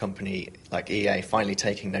games company like EA finally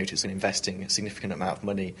taking notice and investing a significant amount of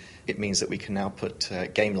money. It means that we can now put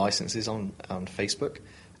game licenses on Facebook.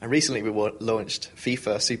 And recently we launched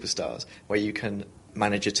FIFA Superstars, where you can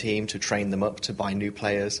manage a team to train them up to buy new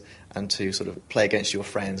players and to sort of play against your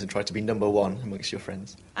friends and try to be number one amongst your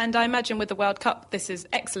friends. And I imagine with the World Cup, this is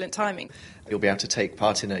excellent timing. You'll be able to take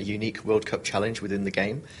part in a unique World Cup challenge within the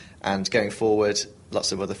game, and going forward,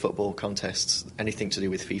 lots of other football contests, anything to do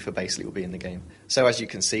with FIFA basically will be in the game. So as you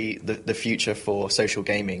can see, the future for social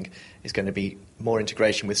gaming is going to be more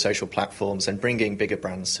integration with social platforms and bringing bigger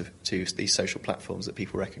brands to these social platforms that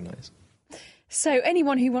people recognise. So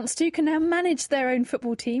anyone who wants to can now manage their own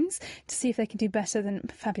football teams to see if they can do better than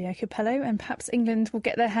Fabio Capello, and perhaps England will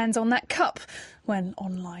get their hands on that cup when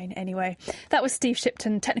online anyway. That was Steve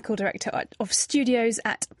Shipton, Technical Director of Studios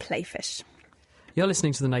at Playfish. You're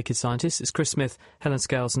listening to The Naked Scientists. It's Chris Smith, Helen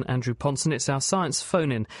Scales and Andrew Ponson. It's our science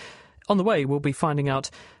phone-in. On the way, we'll be finding out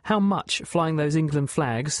how much flying those England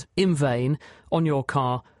flags in vain on your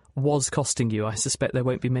car was costing you. I suspect there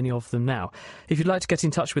won't be many of them now. If you'd like to get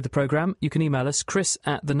in touch with the programme, you can email us,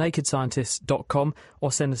 chris@thenakedscientist.com,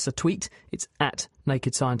 or send us a tweet. It's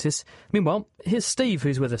 @nakedscientist. Meanwhile, here's Steve,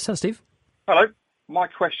 who's with us. Hello, Steve. Hello. My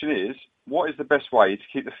question is, what is the best way to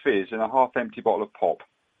keep the fizz in a half-empty bottle of pop?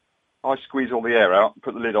 I squeeze all the air out,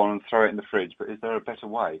 put the lid on and throw it in the fridge, but is there a better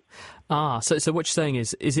way? So what you're saying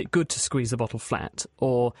is it good to squeeze the bottle flat,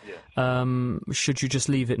 or yes. Should you just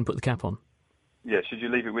leave it and put the cap on? Yeah, should you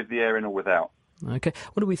leave it with the air in or without? OK.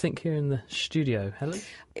 What do we think here in the studio, Helen?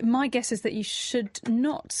 My guess is that you should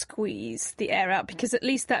not squeeze the air out, because at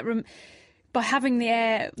least that by having the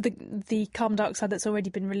air, the carbon dioxide that's already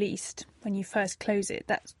been released when you first close it,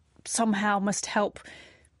 that somehow must help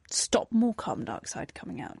stop more carbon dioxide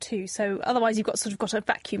coming out too. So otherwise you've got a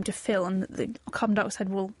vacuum to fill, and the carbon dioxide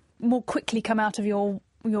will more quickly come out of your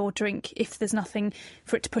drink if there's nothing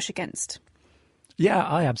for it to push against. Yeah,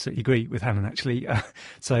 I absolutely agree with Helen, actually.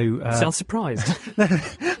 Sounds surprised.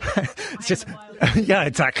 It's just, yeah,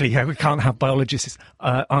 exactly. Yeah, we can't have biologists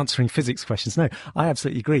answering physics questions. No, I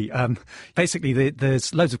absolutely agree. Basically,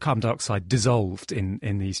 there's loads of carbon dioxide dissolved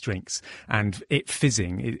in these drinks, and it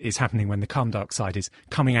fizzing is happening when the carbon dioxide is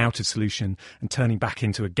coming out of solution and turning back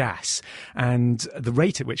into a gas. And the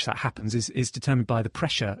rate at which that happens is determined by the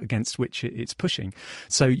pressure against which it's pushing.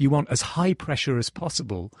 So you want as high pressure as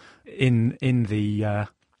possible in the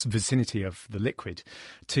vicinity of the liquid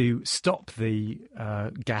to stop the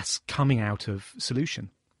gas coming out of solution.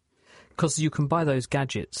 Because you can buy those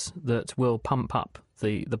gadgets that will pump up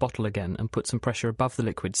the bottle again and put some pressure above the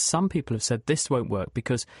liquid. Some people have said this won't work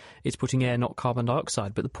because it's putting air, not carbon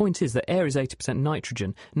dioxide. But the point is that air is 80%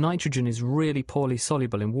 nitrogen. Nitrogen is really poorly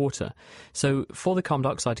soluble in water. So for the carbon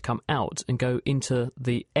dioxide to come out and go into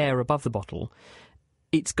the air above the bottle,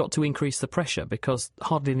 it's got to increase the pressure, because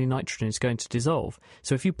hardly any nitrogen is going to dissolve.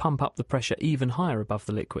 So if you pump up the pressure even higher above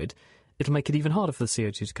the liquid, it'll make it even harder for the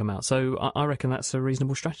CO2 to come out. So I reckon that's a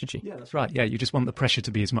reasonable strategy. Yeah, that's right. Yeah, you just want the pressure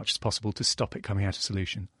to be as much as possible to stop it coming out of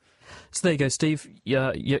solution. So there you go, Steve.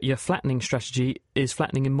 Your flattening strategy is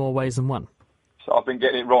flattening in more ways than one. So I've been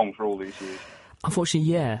getting it wrong for all these years.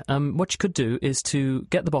 Unfortunately, yeah. What you could do is to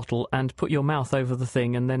get the bottle and put your mouth over the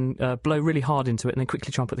thing and then blow really hard into it and then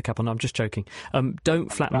quickly try and put the cap on. No, I'm just joking.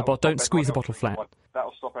 Don't flatten the bottle. Don't squeeze the bottle flat.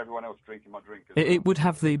 That'll stop everyone else drinking my drink. It would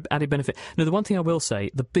have the added benefit. No, the one thing I will say,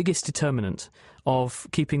 the biggest determinant of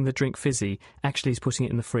keeping the drink fizzy actually is putting it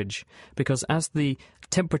in the fridge, because as the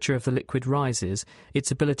temperature of the liquid rises, its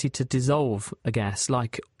ability to dissolve a gas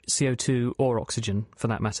like CO2 or oxygen, for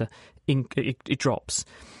that matter, it drops.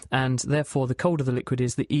 And therefore, the colder the liquid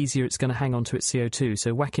is, the easier it's going to hang on to its CO2.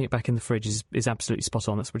 So whacking it back in the fridge is absolutely spot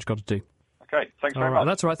on. That's what you've got to do. OK, thanks very much.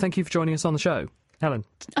 That's all right. Thank you for joining us on the show. Helen.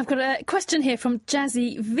 I've got a question here from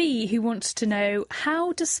Jazzy V, who wants to know,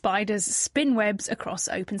 how do spiders spin webs across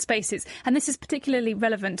open spaces? And this is particularly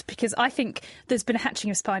relevant because I think there's been a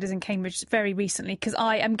hatching of spiders in Cambridge very recently, because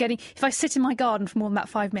I am getting, if I sit in my garden for more than about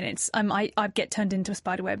 5 minutes, I get turned into a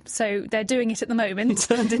spider web. So they're doing it at the moment. It's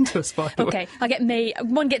turned into a spider web. OK,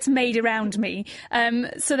 one gets made around me.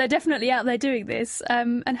 So they're definitely out there doing this.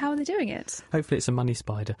 And how are they doing it? Hopefully it's a money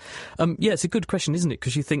spider. Yeah, it's a good question, isn't it?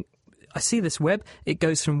 Because you think, I see this web, it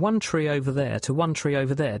goes from one tree over there to one tree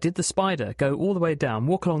over there. Did the spider go all the way down,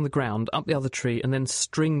 walk along the ground, up the other tree, and then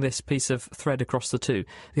string this piece of thread across the two?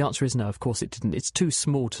 The answer is no, of course it didn't. It's too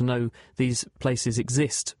small to know these places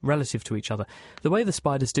exist relative to each other. The way the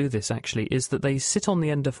spiders do this, actually, is that they sit on the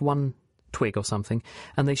end of one twig or something,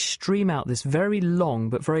 and they stream out this very long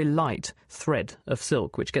but very light thread of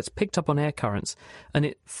silk, which gets picked up on air currents, and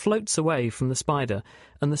it floats away from the spider,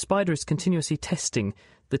 and the spider is continuously testing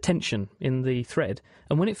the tension in the thread,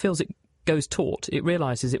 and when it feels it goes taut, it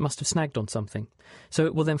realises it must have snagged on something. So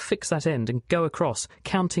it will then fix that end and go across,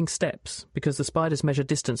 counting steps, because the spiders measure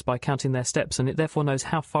distance by counting their steps, and it therefore knows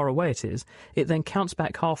how far away it is. It then counts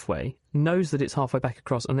back halfway, knows that it's halfway back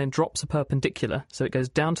across, and then drops a perpendicular, so it goes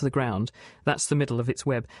down to the ground. That's the middle of its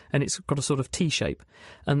web, and it's got a sort of T-shape,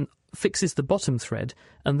 and fixes the bottom thread,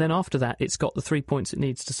 and then after that it's got the 3 points it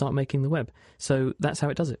needs to start making the web. So that's how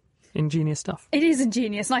it does it. Ingenious stuff. It is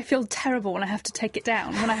ingenious, and I feel terrible when I have to take it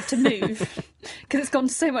down, when I have to move, because it's gone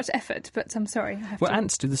to so much effort, but I'm sorry.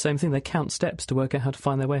 Ants do the same thing. They count steps to work out how to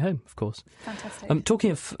find their way home, of course. Fantastic.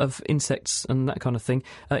 Talking of insects and that kind of thing,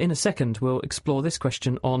 in a second we'll explore this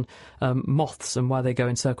question on moths and why they go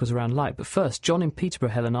in circles around light. But first, John in Peterborough,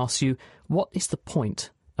 Helen, asks you, what is the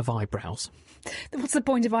point of eyebrows? What's the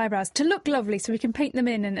point of eyebrows? To look lovely, so we can paint them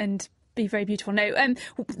in and be very beautiful. No,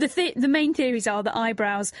 the main theories are that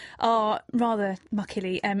eyebrows are rather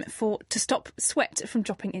muckily to stop sweat from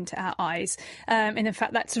dropping into our eyes. And in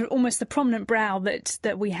fact, that's almost the prominent brow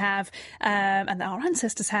that we have and that our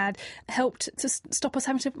ancestors had helped to stop us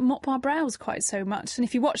having to mop our brows quite so much. And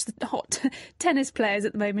if you watch the hot tennis players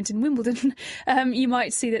at the moment in Wimbledon, you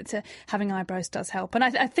might see that having eyebrows does help. And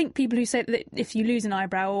I think people who say that if you lose an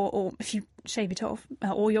eyebrow or if you shave it off,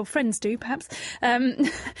 or your friends do perhaps, then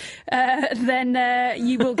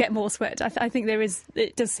you will get more sweat. I think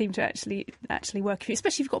it does seem to actually work for you,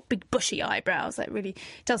 especially if you've got big bushy eyebrows. That really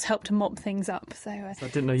does help to mop things up. So I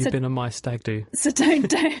didn't know you'd been on my stag do. So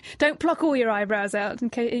don't pluck all your eyebrows out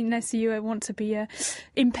unless you want to be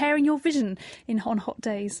impairing your vision on hot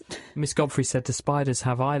days. Miss Godfrey said, do spiders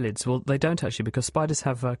have eyelids? Well, they don't actually, because spiders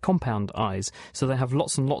have compound eyes, so they have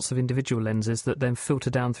lots and lots of individual lenses that then filter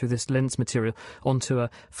down through this lens material onto a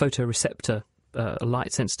photoreceptor, a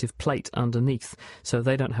light-sensitive plate underneath, so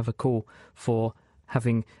they don't have a call for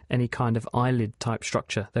having any kind of eyelid-type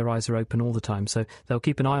structure. Their eyes are open all the time, so they'll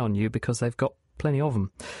keep an eye on you because they've got plenty of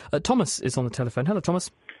them. Thomas is on the telephone. Hello, Thomas.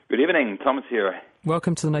 Good evening, Thomas here.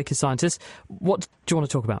 Welcome to The Naked Scientist. What do you want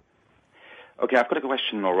to talk about? Okay, I've got a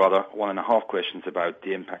question, or rather 1.5 questions about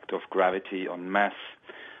the impact of gravity on mass.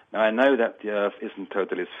 Now, I know that the Earth isn't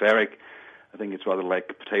totally spheric. I think it's rather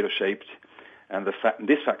like potato-shaped. And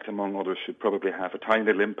this fact, among others, should probably have a tiny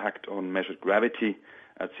little impact on measured gravity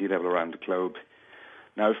at sea level around the globe.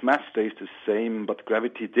 Now, if mass stays the same, but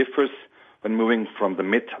gravity differs when moving from the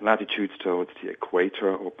mid-latitudes towards the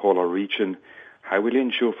equator or polar region, how will you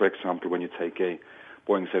ensure, for example, when you take a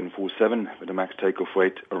Boeing 747 with a max takeoff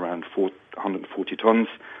weight around 440 tons,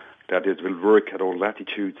 that it will work at all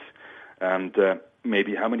latitudes? And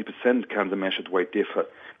maybe how many percent can the measured weight differ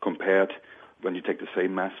compared when you take the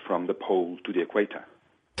same mass from the pole to the equator?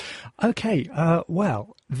 Okay,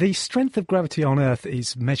 well, the strength of gravity on Earth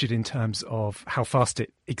is measured in terms of how fast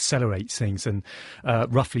it accelerates things, and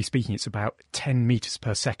roughly speaking, it's about 10 metres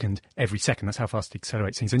per second every second. That's how fast it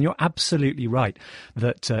accelerates things. And you're absolutely right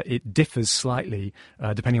that it differs slightly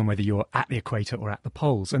depending on whether you're at the equator or at the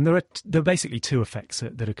poles. And there are basically two effects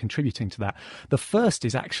that are contributing to that. The first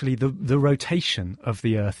is actually the rotation of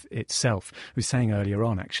the Earth itself. I was saying earlier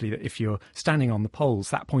on, actually, that if you're standing on the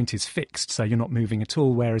poles, that point is fixed, so you're not moving at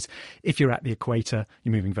all, whereas if you're at the equator,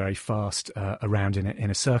 you're moving very fast around in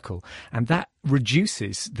a circle. And that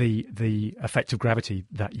reduces the effect of gravity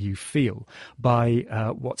that you feel by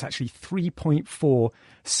what's actually 3.4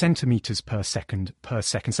 centimetres per second.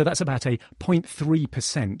 So that's about a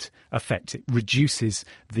 0.3% effect. It reduces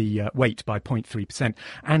the weight by 0.3%.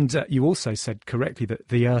 And you also said correctly that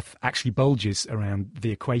the Earth actually bulges around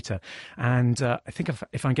the equator. And I think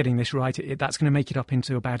if I'm getting this right, that's going to make it up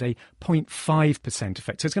into about a 0.5%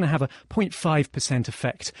 effect. So it's going to have a 0.5%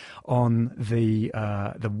 effect on the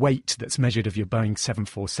weight that's measured of your Boeing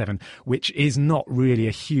 747, which is not really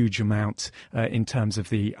a huge amount in terms of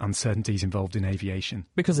the uncertainties involved in aviation.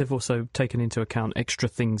 Because they've also taken into account extra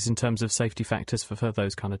things in terms of safety factors for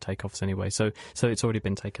those kind of takeoffs anyway. So it's already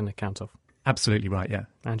been taken account of. Absolutely right, yeah.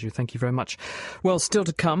 Andrew, thank you very much. Well, still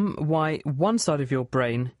to come, why one side of your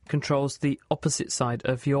brain controls the opposite side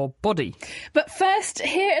of your body. But first,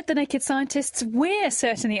 here at The Naked Scientists, we're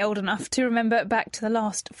certainly old enough to remember back to the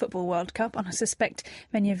last Football World Cup, and I suspect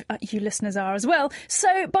many of you listeners are as well.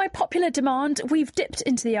 So, by popular demand, we've dipped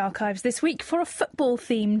into the archives this week for a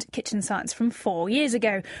football-themed kitchen science from 4 years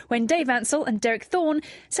ago, when Dave Ansell and Derek Thorne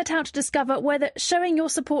set out to discover whether showing your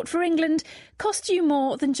support for England cost you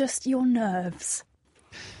more than just your nerves.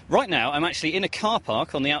 Right now, I'm actually in a car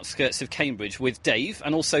park on the outskirts of Cambridge with Dave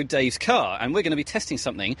and also Dave's car, and we're going to be testing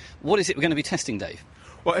something. What is it we're going to be testing, Dave?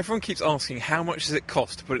 Well, everyone keeps asking how much does it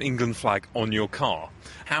cost to put an England flag on your car?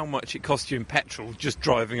 How much it costs you in petrol just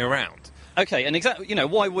driving around? OK, and exactly,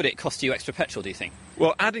 why would it cost you extra petrol, do you think?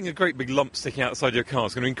 Well, adding a great big lump sticking outside your car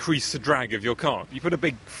is going to increase the drag of your car. If you put a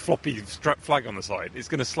big floppy flag on the side, it's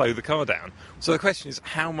going to slow the car down. So the question is,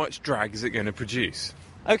 how much drag is it going to produce?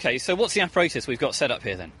 OK, so what's the apparatus we've got set up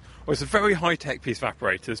here then? Well, it's a very high-tech piece of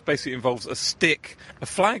apparatus. Basically, it involves a stick, a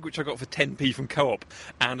flag, which I got for 10p from Co-op,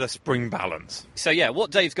 and a spring balance. So, yeah,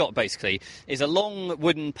 what Dave's got, basically, is a long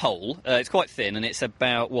wooden pole. It's quite thin, and it's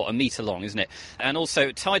about, a metre long, isn't it? And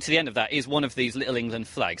also, tied to the end of that is one of these little England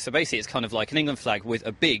flags. So, basically, it's kind of like an England flag with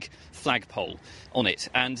a big flagpole on it.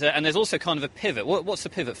 And there's also kind of a pivot. What's the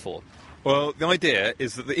pivot for? Well, the idea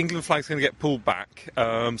is that the England flag's going to get pulled back.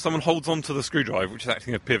 Someone holds onto the screwdriver, which is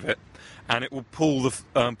acting as a pivot, and it will pull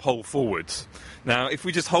the pole forwards. Now, if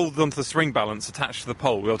we just hold onto the spring balance attached to the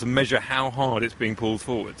pole, we'll be able to measure how hard it's being pulled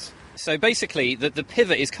forwards. So basically, the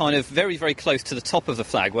pivot is kind of very, very close to the top of the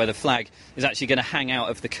flag, where the flag is actually going to hang out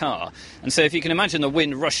of the car. And so if you can imagine the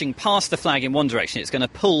wind rushing past the flag in one direction, it's going to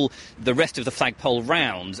pull the rest of the flagpole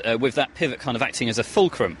round, with that pivot kind of acting as a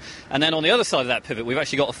fulcrum. And then on the other side of that pivot, we've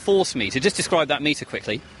actually got a force meter. Just describe that meter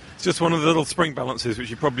quickly. It's just one of the little spring balances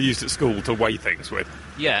which you probably used at school to weigh things with.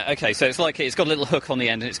 Yeah, OK, so it's got a little hook on the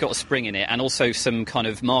end and it's got a spring in it, and also some kind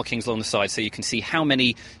of markings along the side so you can see how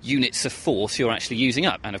many units of force you're actually using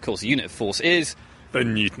up. And, of course, the unit of force is... the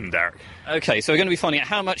newton, Derek. OK, so we're going to be finding out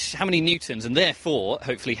how many newtons, and therefore,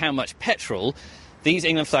 hopefully, how much petrol these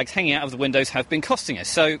England flags hanging out of the windows have been costing us.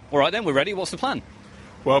 So, all right then, we're ready. What's the plan?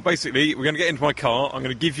 Well, basically, we're going to get into my car, I'm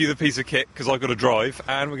going to give you the piece of kit, because I've got to drive,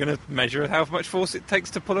 and we're going to measure how much force it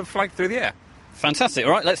takes to pull a flag through the air. Fantastic.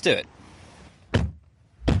 All right, let's do it.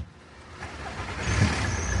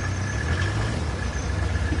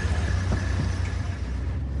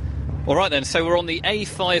 All right then, so we're on the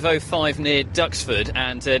A505 near Duxford,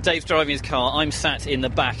 and Dave's driving his car, I'm sat in the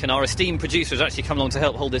back, and our esteemed producer has actually come along to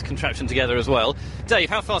help hold this contraption together as well. Dave,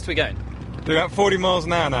 how fast are we going? We're about 40 miles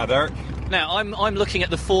an hour now, Derek. Now, I'm looking at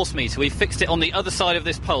the force meter. We've fixed it on the other side of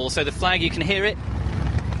this pole, so the flag, you can hear it.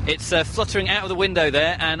 It's fluttering out of the window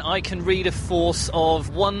there, and I can read a force of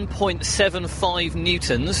 1.75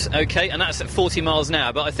 newtons, OK, and that's at 40 miles an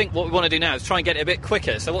hour. But I think what we want to do now is try and get it a bit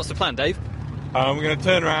quicker. So what's the plan, Dave? We're going to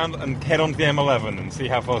turn around and head on to the M11 and see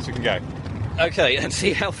how fast we can go. OK, and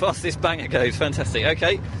see how fast this banger goes. Fantastic.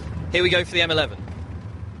 OK, here we go for the M11.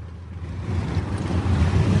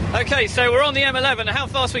 OK, so we're on the M11. How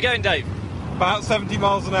fast are we going, Dave? About 70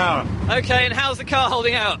 miles an hour. OK, and how's the car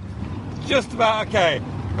holding out? Just about OK.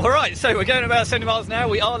 All right, so we're going about 70 miles an hour.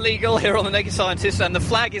 We are legal here on The Naked Scientist, and the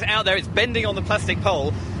flag is out there. It's bending on the plastic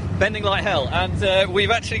pole, bending like hell. And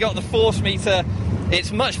we've actually got the force meter.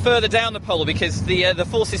 It's much further down the pole because the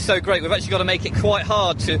force is so great. We've actually got to make it quite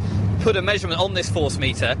hard to put a measurement on this force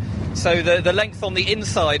meter. So the length on the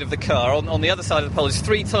inside of the car, on the other side of the pole, is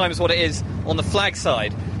 3 times what it is on the flag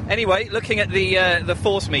side. Anyway, looking at the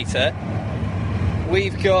force meter,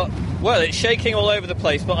 we've got... Well, it's shaking all over the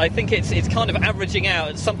place, but I think it's kind of averaging out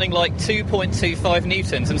at something like 2.25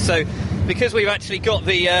 newtons. And so, because we've actually got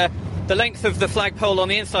the length of the flagpole on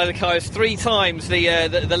the inside of the car is 3 times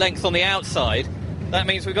the length on the outside, that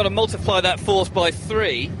means we've got to multiply that force by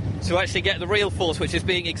 3 to actually get the real force which is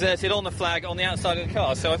being exerted on the flag on the outside of the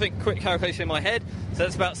car. So I think, quick calculation in my head, so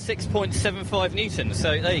that's about 6.75 newtons.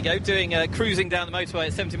 So there you go, doing cruising down the motorway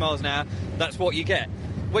at 70 miles an hour, that's what you get.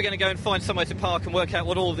 We're going to go and find somewhere to park and work out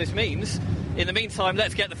what all of this means. In the meantime,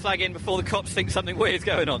 let's get the flag in before the cops think something weird's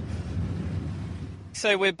going on.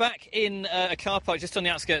 So we're back in a car park just on the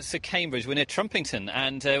outskirts of Cambridge. We're near Trumpington,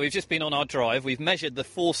 and we've just been on our drive. We've measured the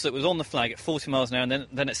force that was on the flag at 40 miles an hour and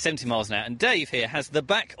then at 70 miles an hour. And Dave here has the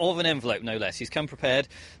back of an envelope, no less. He's come prepared,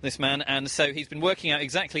 this man, and so he's been working out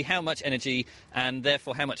exactly how much energy and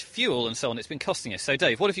therefore how much fuel and so on it's been costing us. So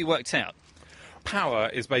Dave, what have you worked out? Power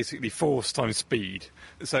is basically force times speed.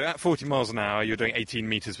 So at 40 miles an hour, you're doing 18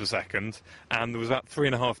 metres per second, and there was about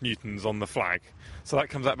 3.5 newtons on the flag. So that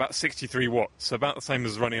comes out about 63 watts, so about the same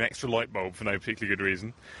as running an extra light bulb for no particularly good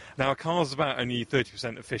reason. Now, a car's about only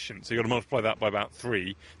 30% efficient, so you've got to multiply that by about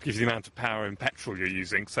 3 to give you the amount of power in petrol you're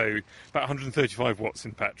using, so about 135 watts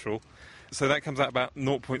in petrol. So that comes out about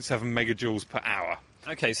 0.7 megajoules per hour.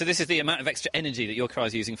 OK, so this is the amount of extra energy that your car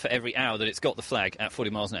is using for every hour that it's got the flag at 40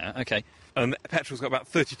 miles an hour. OK. And petrol's got about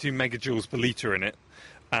 32 megajoules per litre in it,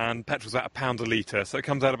 and petrol's about £1 a litre, so it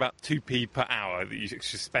comes out about 2p per hour that you should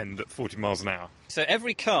spend at 40 miles an hour. So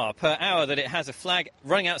every car per hour that it has a flag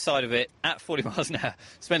running outside of it at 40 miles an hour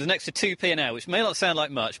spends an extra 2p an hour, which may not sound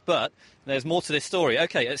like much, but there's more to this story.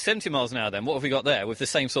 OK, at 70 miles an hour then, what have we got there with the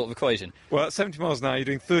same sort of equation? Well, at 70 miles an hour, you're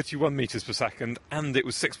doing 31 metres per second, and it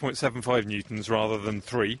was 6.75 newtons rather than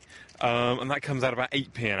 3, and that comes out about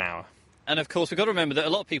 8p an hour. And of course, we've got to remember that a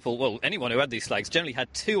lot of people, well, anyone who had these flags generally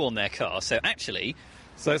had 2 on their car, so actually...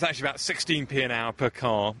 So it's actually about 16p an hour per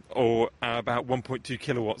car, or about 1.2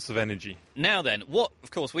 kilowatts of energy. Now then, what,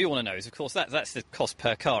 of course, we want to know is, of course, that's the cost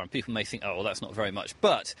per car, and people may think, oh, well, that's not very much.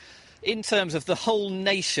 But in terms of the whole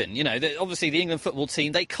nation, you know, obviously the England football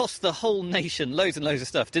team, they cost the whole nation loads and loads of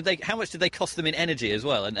stuff. How much did they cost them in energy as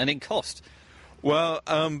well, and in cost? Well,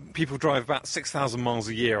 people drive about 6,000 miles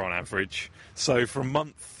a year on average. So for a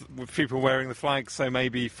month, with people wearing the flag, so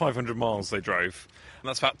maybe 500 miles they drove. And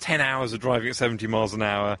that's about 10 hours of driving at 70 miles an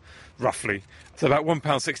hour, roughly. So about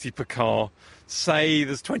 £1.60 per car. Say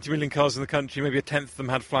there's 20 million cars in the country, maybe a tenth of them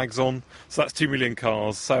had flags on. So that's 2 million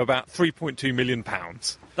cars, so about £3.2 million.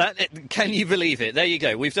 Can you believe it? There you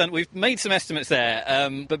go. We've made some estimates there,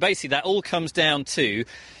 but basically that all comes down to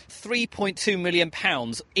 £3.2 million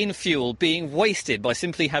in fuel being wasted by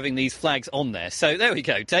simply having these flags on there. So there we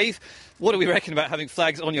go. Dave, what do we reckon about having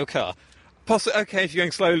flags on your car? Possibly okay if you're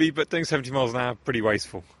going slowly, but doing 70 miles an hour, pretty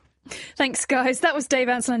wasteful. Thanks, guys. That was Dave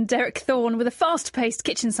Ansell and Derek Thorne with a fast-paced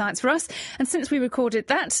kitchen science for us. And since we recorded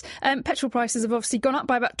that, petrol prices have obviously gone up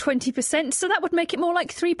by about 20%, so that would make it more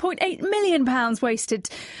like £3.8 million wasted.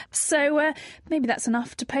 So maybe that's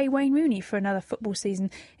enough to pay Wayne Rooney for another football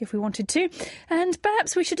season if we wanted to. And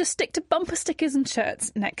perhaps we should just stick to bumper stickers and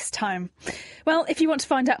shirts next time. Well, if you want to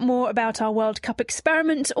find out more about our World Cup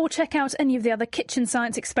experiment or check out any of the other kitchen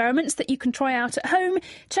science experiments that you can try out at home,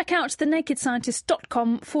 check out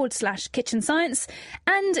thenakedscientist.com/kitchen science.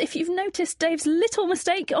 And if you've noticed Dave's little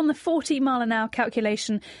mistake on the 40-mile-an-hour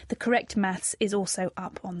calculation, the correct maths is also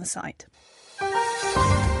up on the site.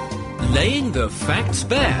 Laying the facts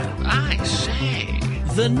bare. I say.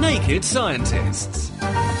 The Naked Scientists.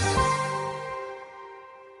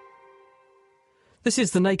 This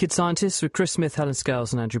is The Naked Scientists with Chris Smith, Helen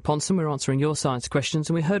Scales and Andrew Ponson. We're answering your science questions,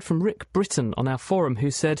 and we heard from Rick Britton on our forum,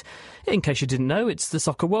 who said, in case you didn't know, it's the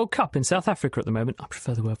Soccer World Cup in South Africa at the moment. I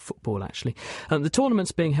prefer the word football, actually. The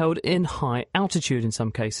tournament's being held in high altitude in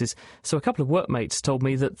some cases, so a couple of workmates told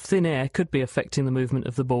me that thin air could be affecting the movement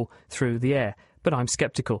of the ball through the air. But I'm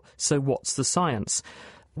sceptical, so what's the science?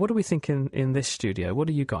 What do we think in this studio? What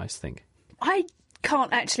do you guys think? I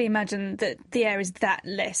can't actually imagine that the air is that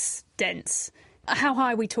less dense. How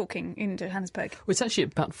high are we talking in Johannesburg? Well, it's actually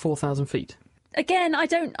about 4,000 feet. Again,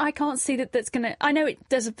 I can't see that's going to... I know it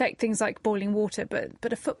does affect things like boiling water,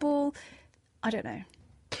 but a football, I don't know.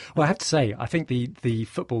 Well, I have to say, I think the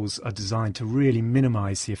footballs are designed to really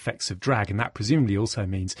minimise the effects of drag, and that presumably also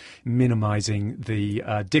means minimising the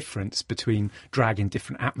difference between drag in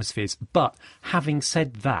different atmospheres. But having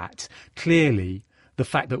said that, clearly the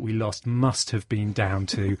fact that we lost must have been down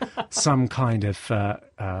to some kind of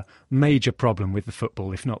major problem with the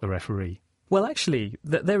football, if not the referee. Well, actually,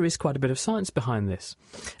 there is quite a bit of science behind this.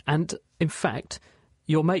 And, in fact,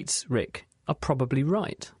 your mates, Rick, are probably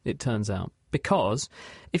right, it turns out. Because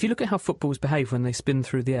if you look at how footballs behave when they spin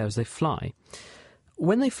through the air as they fly,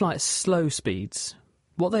 when they fly at slow speeds,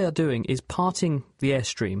 what they are doing is parting the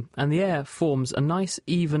airstream, and the air forms a nice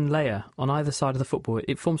even layer on either side of the football.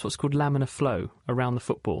 It forms what's called laminar flow around the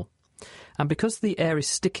football. And because the air is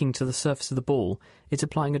sticking to the surface of the ball, it's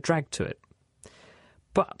applying a drag to it.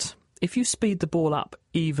 But if you speed the ball up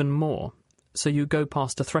even more, so you go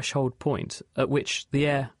past a threshold point at which the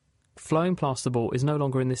air flowing past the ball is no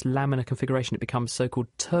longer in this laminar configuration, it becomes so-called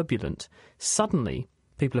turbulent. Suddenly,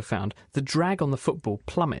 people have found, the drag on the football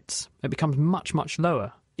plummets. It becomes much, much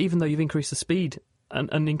lower. Even though you've increased the speed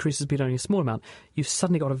and increased the speed only a small amount, you've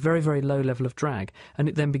suddenly got a very, very low level of drag, and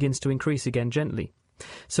it then begins to increase again gently.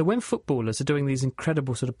 So when footballers are doing these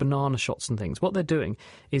incredible sort of banana shots and things, what they're doing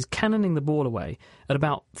is cannoning the ball away at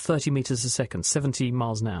about 30 metres a second, 70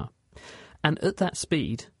 miles an hour. And at that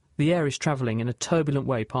speed, the air is travelling in a turbulent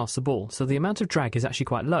way past the ball, so the amount of drag is actually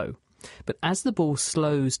quite low. But as the ball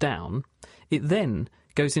slows down, it then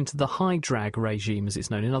goes into the high drag regime, as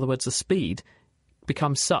it's known. In other words, the speed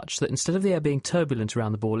becomes such that instead of the air being turbulent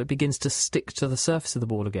around the ball, it begins to stick to the surface of the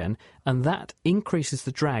ball again, and that increases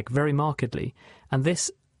the drag very markedly, and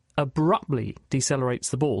this abruptly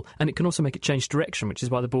decelerates the ball, and it can also make it change direction, which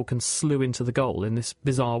is why the ball can slew into the goal in this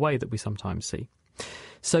bizarre way that we sometimes see.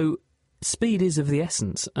 So speed is of the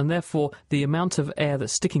essence, and therefore the amount of air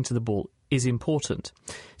that's sticking to the ball is important.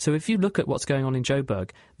 So if you look at what's going on in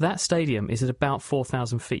Joburg, that stadium is at about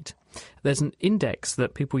 4,000 feet. There's an index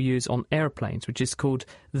that people use on aeroplanes, which is called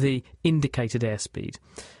the indicated airspeed.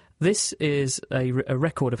 This is a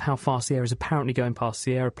record of how fast the air is apparently going past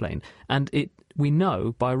the aeroplane, and we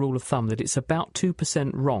know by a rule of thumb that it's about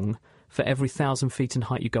 2% wrong for every 1,000 feet in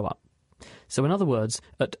height you go up. So in other words,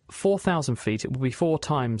 at 4,000 feet it will be 4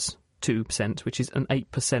 times 2%, which is an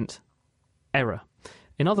 8% error.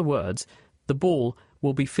 In other words, the ball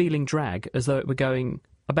will be feeling drag as though it were going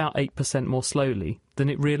about 8% more slowly than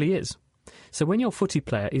it really is. So when your footy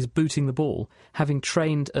player is booting the ball, having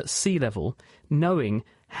trained at sea level, knowing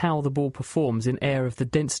how the ball performs in air of the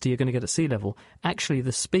density you're going to get at sea level, actually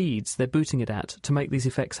the speeds they're booting it at to make these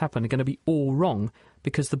effects happen are going to be all wrong,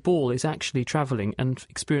 because the ball is actually travelling and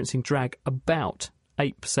experiencing drag about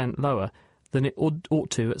 8% lower than it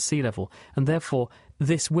ought to at sea level. And therefore,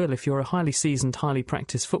 this will, if you're a highly seasoned, highly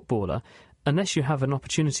practiced footballer, unless you have an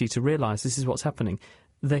opportunity to realise this is what's happening,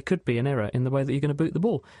 there could be an error in the way that you're going to boot the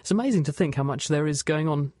ball. It's amazing to think how much there is going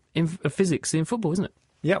on in physics in football, isn't it?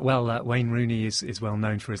 Yeah, well, Wayne Rooney is well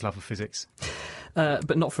known for his love of physics.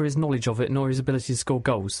 But not for his knowledge of it, nor his ability to score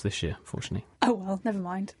goals this year, fortunately. Oh, well, never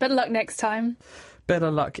mind. Better luck next time.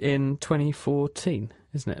 Better luck in 2014,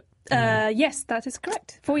 isn't it? Yes, that is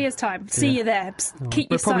correct. 4 years' time. See you there.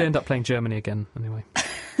 We'll probably end up playing Germany again, anyway.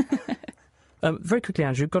 Very quickly,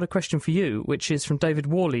 Andrew, got a question for you, which is from David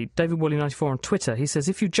Worley. David Worley 94 on Twitter. He says,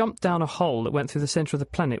 if you jumped down a hole that went through the centre of the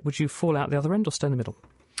planet, would you fall out the other end or stay in the middle?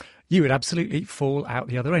 You would absolutely fall out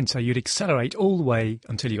the other end. So you'd accelerate all the way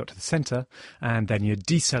until you got to the centre, and then you'd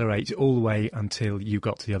decelerate all the way until you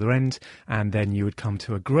got to the other end, and then you would come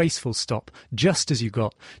to a graceful stop just as you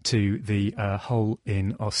got to the hole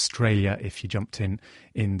in Australia if you jumped in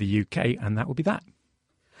the UK, and that would be that.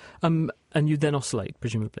 And you'd then oscillate,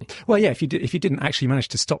 presumably. Well, yeah, if you didn't actually manage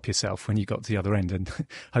to stop yourself when you got to the other end, and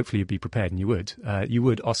hopefully you'd be prepared, and you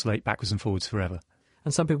would oscillate backwards and forwards forever.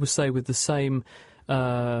 And some people say with the same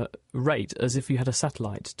rate as if you had a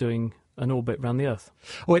satellite doing an orbit around the Earth.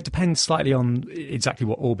 Well, it depends slightly on exactly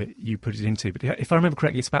what orbit you put it into. But if I remember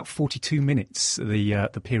correctly, it's about 42 minutes,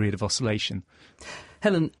 the period of oscillation.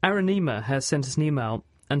 Helen, Aranima has sent us an email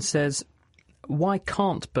and says, why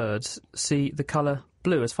can't birds see the colour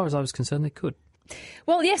blue? As far as I was concerned, they could.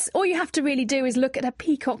 Well, yes, all you have to really do is look at a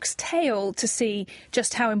peacock's tail to see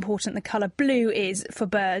just how important the colour blue is for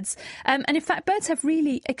birds. And in fact, birds have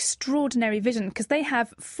really extraordinary vision because they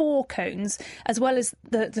have 4 cones, as well as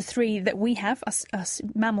the 3 that we have, us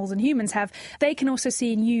mammals and humans have. They can also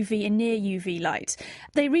see in UV and near UV light.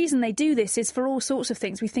 The reason they do this is for all sorts of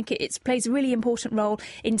things. We think it plays a really important role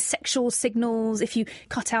in sexual signals. If you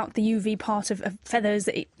cut out the UV part of feathers,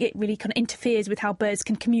 it really kind of interferes with how birds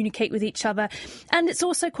can communicate with each other. And it's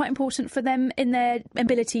also quite important for them in their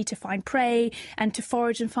ability to find prey and to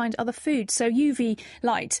forage and find other food. So UV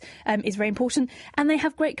light is very important, and they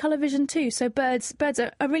have great colour vision too. So birds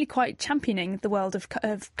are really quite championing the world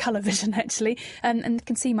of colour vision, actually, and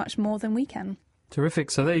can see much more than we can. Terrific.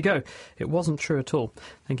 So there you go. It wasn't true at all.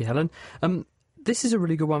 Thank you, Helen. This is a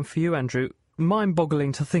really good one for you, Andrew.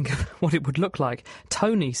 Mind-boggling to think of what it would look like.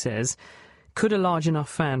 Tony says, could a large enough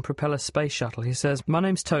fan propel a space shuttle? He says, my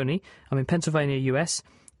name's Tony. I'm in Pennsylvania, US.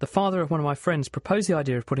 The father of one of my friends proposed the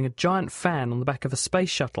idea of putting a giant fan on the back of a space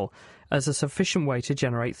shuttle as a sufficient way to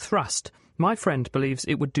generate thrust. My friend believes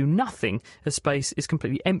it would do nothing as space is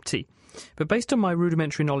completely empty. But based on my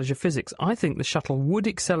rudimentary knowledge of physics, I think the shuttle would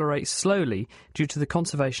accelerate slowly due to the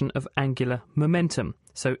conservation of angular momentum.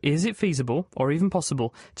 So is it feasible, or even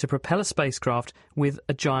possible, to propel a spacecraft with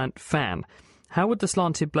a giant fan? How would the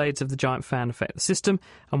slanted blades of the giant fan affect the system?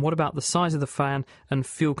 And what about the size of the fan and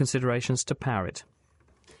fuel considerations to power it?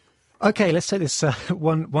 OK, let's take this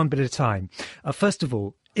one bit at a time. First of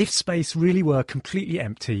all, if space really were completely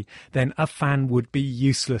empty, then a fan would be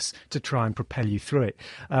useless to try and propel you through it.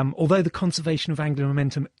 Although the conservation of angular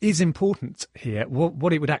momentum is important here,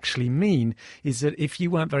 what it would actually mean is that if you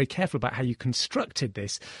weren't very careful about how you constructed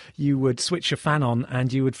this, you would switch your fan on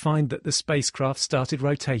and you would find that the spacecraft started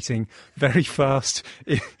rotating very fast.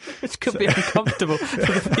 Which could be uncomfortable for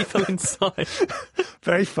the people inside.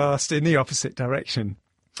 Very fast in the opposite direction.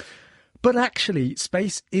 But actually,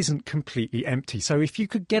 space isn't completely empty. So if you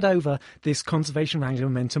could get over this conservation of angular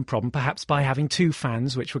momentum problem, perhaps by having 2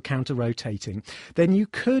 fans which were counter-rotating, then you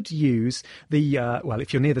could use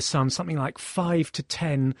if you're near the sun, something like 5 to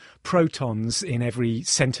 10 protons in every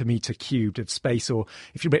centimetre cubed of space, or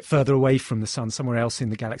if you're a bit further away from the sun, somewhere else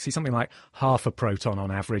in the galaxy, something like half a proton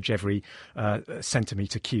on average every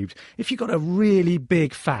centimetre cubed. If you've got a really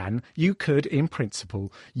big fan, you could, in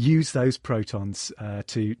principle, use those protons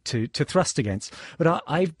to thrust against. But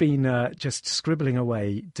I've been just scribbling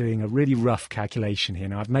away doing a really rough calculation here.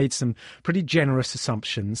 Now, I've made some pretty generous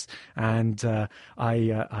assumptions, and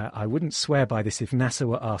I wouldn't swear by this if NASA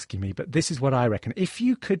were asking me, but this is what I reckon. If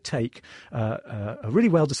you could take a really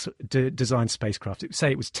well-designed spacecraft,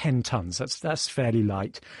 say it was 10 tons, that's fairly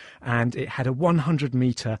light, and it had a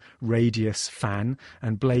 100-metre radius fan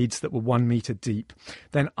and blades that were 1 metre deep,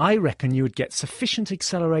 then I reckon you would get sufficient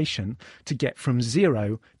acceleration to get from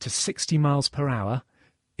 0 to 60 miles per hour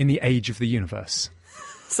in the age of the universe.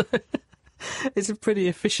 So it's a pretty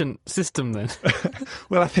efficient system then.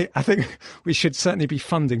 Well, I think we should certainly be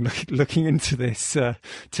looking into this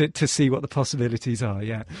to see what the possibilities are,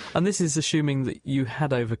 yeah. And this is assuming that you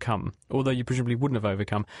had overcome, although you presumably wouldn't have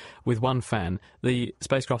overcome, with one fan, the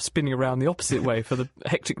spacecraft spinning around the opposite way for the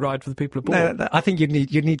hectic ride for the people aboard. No, I think you'd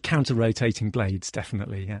need counter-rotating blades,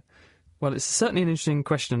 definitely, yeah. Well, it's certainly an interesting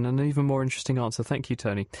question and an even more interesting answer. Thank you,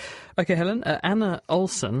 Tony. OK, Helen, Anna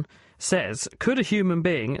Olsen says, could a human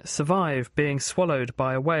being survive being swallowed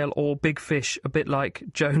by a whale or big fish, a bit like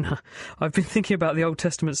Jonah? I've been thinking about the Old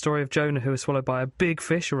Testament story of Jonah, who was swallowed by a big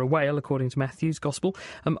fish or a whale, according to Matthew's Gospel.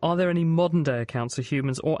 Are there any modern-day accounts of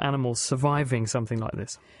humans or animals surviving something like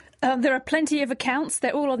this? There are plenty of accounts.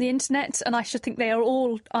 They're all on the internet, and I should think they are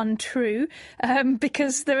all untrue,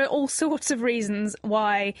 because there are all sorts of reasons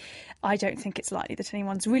why I don't think it's likely that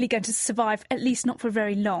anyone's really going to survive, at least not for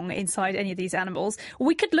very long, inside any of these animals.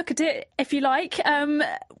 We could look at it, if you like.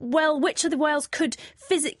 Well, which of the whales could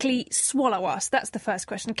physically swallow us? That's the first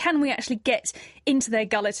question. Can we actually get into their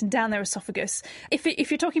gullet and down their esophagus?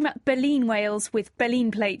 If you're talking about baleen whales with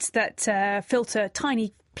baleen plates that filter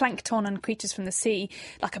tiny plankton and creatures from the sea,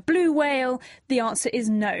 like a blue whale, the answer is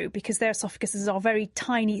no, because their esophaguses are very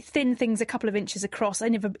tiny, thin things a couple of inches across,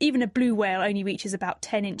 and even a blue whale only reaches about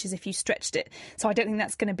 10 inches if you stretched it. So I don't think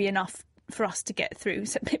that's going to be enough for us to get through.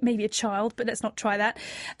 So maybe a child, but let's not try that.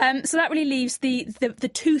 So that really leaves the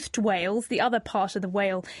toothed whales, the other part of the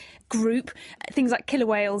whale group, things like killer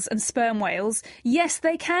whales and sperm whales. Yes,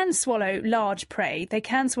 they can swallow large prey. They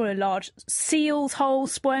can swallow large seals whole.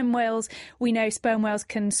 Sperm whales, we know sperm whales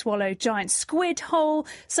can swallow giant squid whole.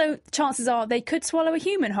 So chances are they could swallow a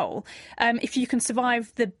human whole. If you can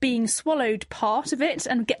survive the being swallowed part of it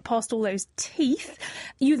and get past all those teeth,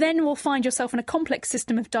 you then will find yourself in a complex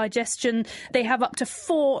system of digestion. They have up to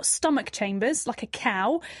 4 stomach chambers, like a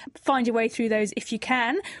cow. Find your way through those if you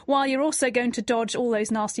can, while you're also going to dodge all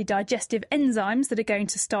those nasty digestive enzymes that are going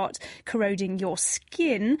to start corroding your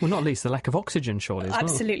skin. Well, not least the lack of oxygen, surely, as well.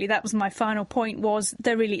 Absolutely. That was my final point, was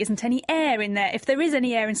there really isn't any air in there. If there is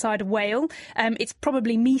any air inside a whale, it's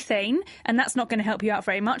probably methane, and that's not going to help you out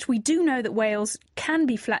very much. We do know that whales can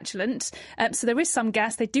be flatulent, so there is some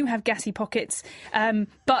gas. They do have gassy pockets,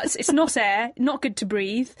 but it's not air, not good to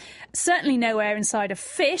breathe. Certainly no air inside a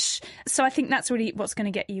fish, so I think that's really what's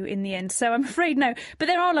going to get you in the end. So I'm afraid no. But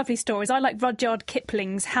there are lovely stories. I like Rudyard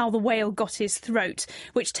Kipling's How the Whale Got His Throat,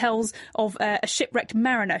 which tells of a shipwrecked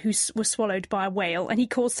mariner who was swallowed by a whale, and he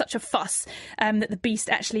caused such a fuss that the beast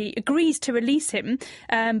actually agrees to release him.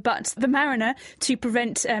 But the mariner, to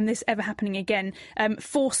prevent this ever happening again,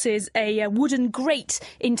 forces a wooden grate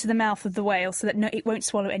into the mouth of the whale so that it won't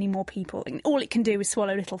swallow any more people. And all it can do is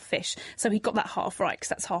swallow little fish. So he got that half right, because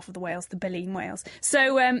that's half of the whales, the baleen whales.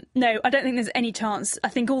 So, no, I don't think there's any chance. I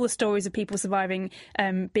think all the stories of people surviving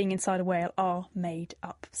being inside a whale are made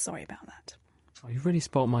up. Sorry about that. Oh, you've really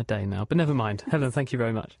spoilt my day now, but never mind. Helen, thank you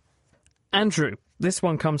very much. Andrew, this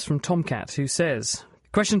one comes from Tomcat, who says,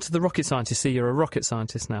 question to the rocket scientist. See, you're a rocket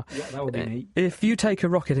scientist now. Yeah, that would be neat. If you take a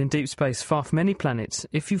rocket in deep space far from any planet,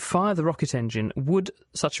 if you fire the rocket engine, would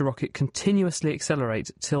such a rocket continuously accelerate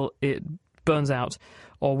till it burns out,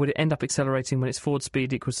 or would it end up accelerating when its forward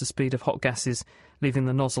speed equals the speed of hot gases leaving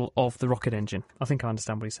the nozzle of the rocket engine? I think I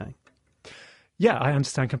understand what he's saying. Yeah, I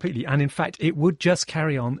understand completely. And in fact, it would just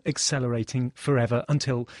carry on accelerating forever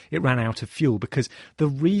until it ran out of fuel, because the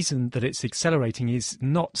reason that it's accelerating is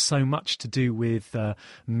not so much to do with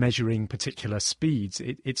measuring particular speeds.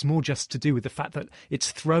 It's more just to do with the fact that it's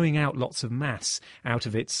throwing out lots of mass out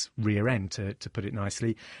of its rear end, to put it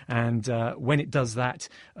nicely. And when it does that,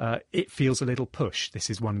 it feels a little push. This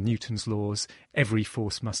is one of Newton's laws. Every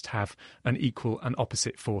force must have an equal and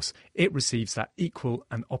opposite force. It receives that equal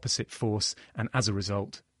and opposite force, and as a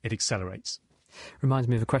result, it accelerates. Reminds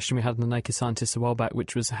me of a question we had in The Naked Scientist a while back,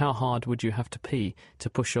 which was, how hard would you have to pee to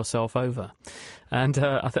push yourself over? And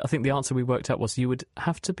I think the answer we worked out was you would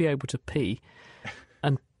have to be able to pee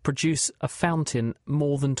and produce a fountain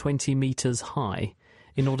more than 20 metres high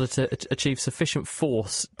in order to achieve sufficient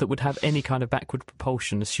force that would have any kind of backward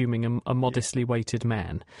propulsion, assuming a modestly weighted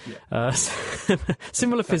man. Yeah.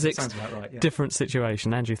 Similar physics, sounds about right, yeah. Different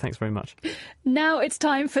situation. Andrew, thanks very much. Now it's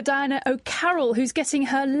time for Diana O'Carroll, who's getting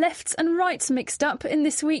her lefts and rights mixed up in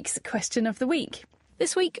this week's Question of the Week.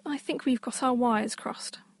 This week, I think we've got our wires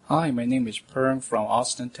crossed. Hi, my name is Perm from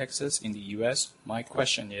Austin, Texas, in the U.S. My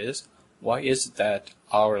question is, why is it that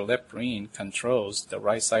our left brain controls the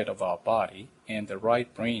right side of our body and the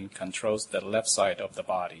right brain controls the left side of the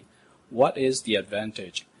body? What is the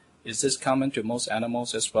advantage? Is this common to most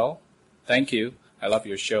animals as well? Thank you. I love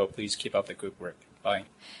your show. Please keep up the good work. Bye.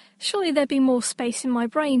 Surely there'd be more space in my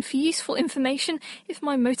brain for useful information if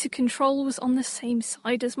my motor control was on the same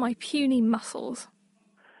side as my puny muscles.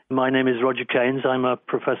 My name is Roger Keynes. I'm a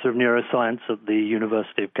professor of neuroscience at the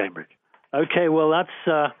University of Cambridge. Okay, well, that's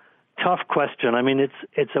a tough question. I mean,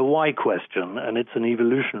 it's a why question, and it's an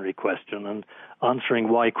evolutionary question, and answering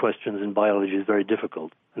why questions in biology is very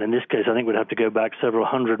difficult. And in this case, I think we'd have to go back several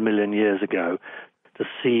 100 million years ago to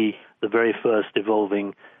see the very first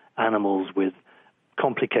evolving animals with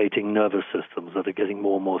complicating nervous systems that are getting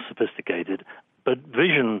more and more sophisticated. But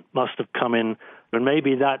vision must have come in, and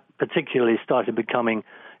maybe that particularly started becoming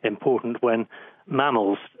important when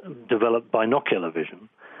mammals developed binocular vision,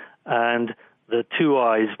 and the two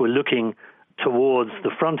eyes were looking towards the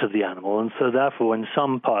front of the animal, and so therefore in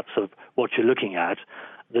some parts of what you're looking at,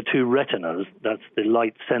 the two retinas, that's the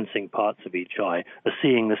light-sensing parts of each eye, are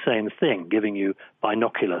seeing the same thing, giving you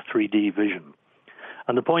binocular 3D vision.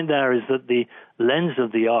 And the point there is that the lens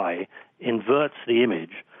of the eye inverts the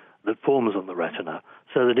image that forms on the retina,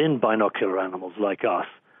 so that in binocular animals like us,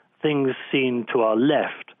 things seen to our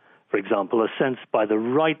left, for example, are sensed by the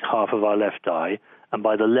right half of our left eye and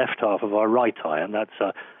by the left half of our right eye, and that's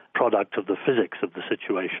a product of the physics of the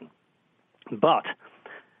situation. But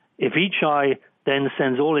if each eye then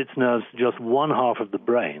sends all its nerves to just one half of the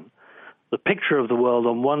brain, the picture of the world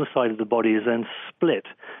on one side of the body is then split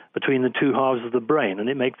between the two halves of the brain, and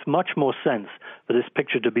it makes much more sense for this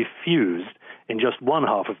picture to be fused in just one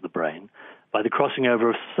half of the brain by the crossing over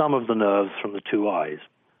of some of the nerves from the two eyes.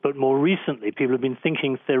 But more recently, people have been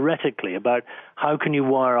thinking theoretically about how can you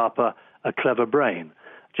wire up a clever brain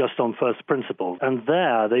just on first principles. And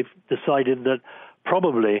there they've decided that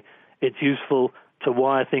probably it's useful to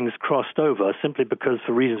wire things crossed over simply because,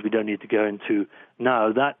 for reasons we don't need to go into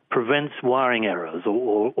now, that prevents wiring errors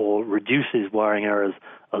or reduces wiring errors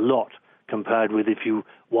a lot compared with if you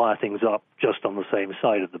wire things up just on the same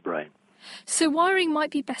side of the brain. So wiring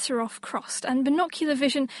might be better off crossed, and binocular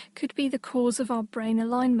vision could be the cause of our brain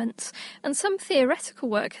alignments. And some theoretical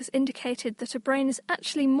work has indicated that a brain is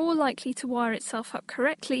actually more likely to wire itself up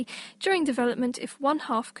correctly during development if one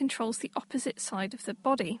half controls the opposite side of the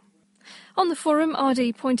body. On the forum,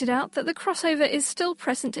 RD pointed out that the crossover is still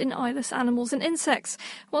present in eyeless animals and insects,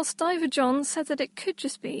 whilst Diver John said that it could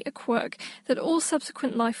just be a quirk that all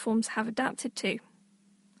subsequent life forms have adapted to.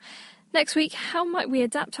 Next week, how might we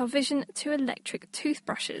adapt our vision to electric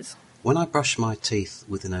toothbrushes? When I brush my teeth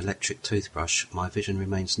with an electric toothbrush, my vision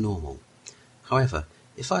remains normal. However,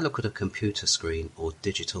 if I look at a computer screen or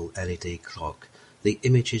digital LED clock, the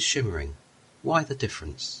image is shimmering. Why the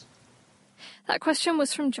difference? That question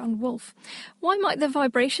was from John Wolfe. Why might the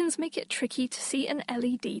vibrations make it tricky to see an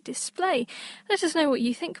LED display? Let us know what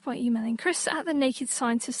you think by emailing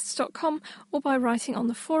chris@thenakedscientists.com or by writing on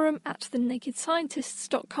the forum at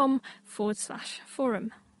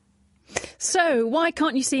thenakedscientists.com/forum. So, why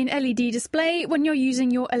can't you see an LED display when you're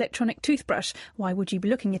using your electronic toothbrush? Why would you be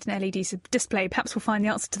looking at an LED display? Perhaps we'll find the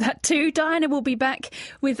answer to that too. Diana will be back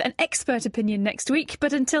with an expert opinion next week.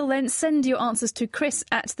 But until then, send your answers to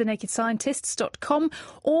chris@thenakedscientists.com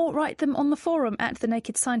or write them on the forum at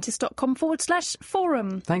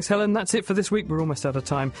thenakedscientists.com/forum. Thanks, Helen. That's it for this week. We're almost out of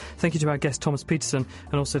time. Thank you to our guest, Thomas Peterson,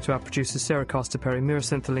 and also to our producers, Sarah Caster-Perry, Mira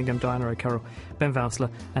Sinthalingam, Diana O'Carroll, Ben Valsler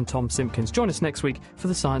and Tom Simpkins. Join us next week for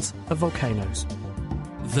the science of volcanoes.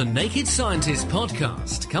 The Naked Scientist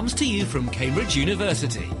podcast comes to you from Cambridge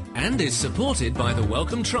University and is supported by the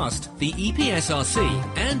Wellcome Trust, the EPSRC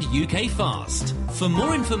and UK FAST. For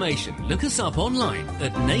more information, look us up online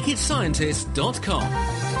at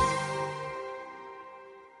nakedscientist.com.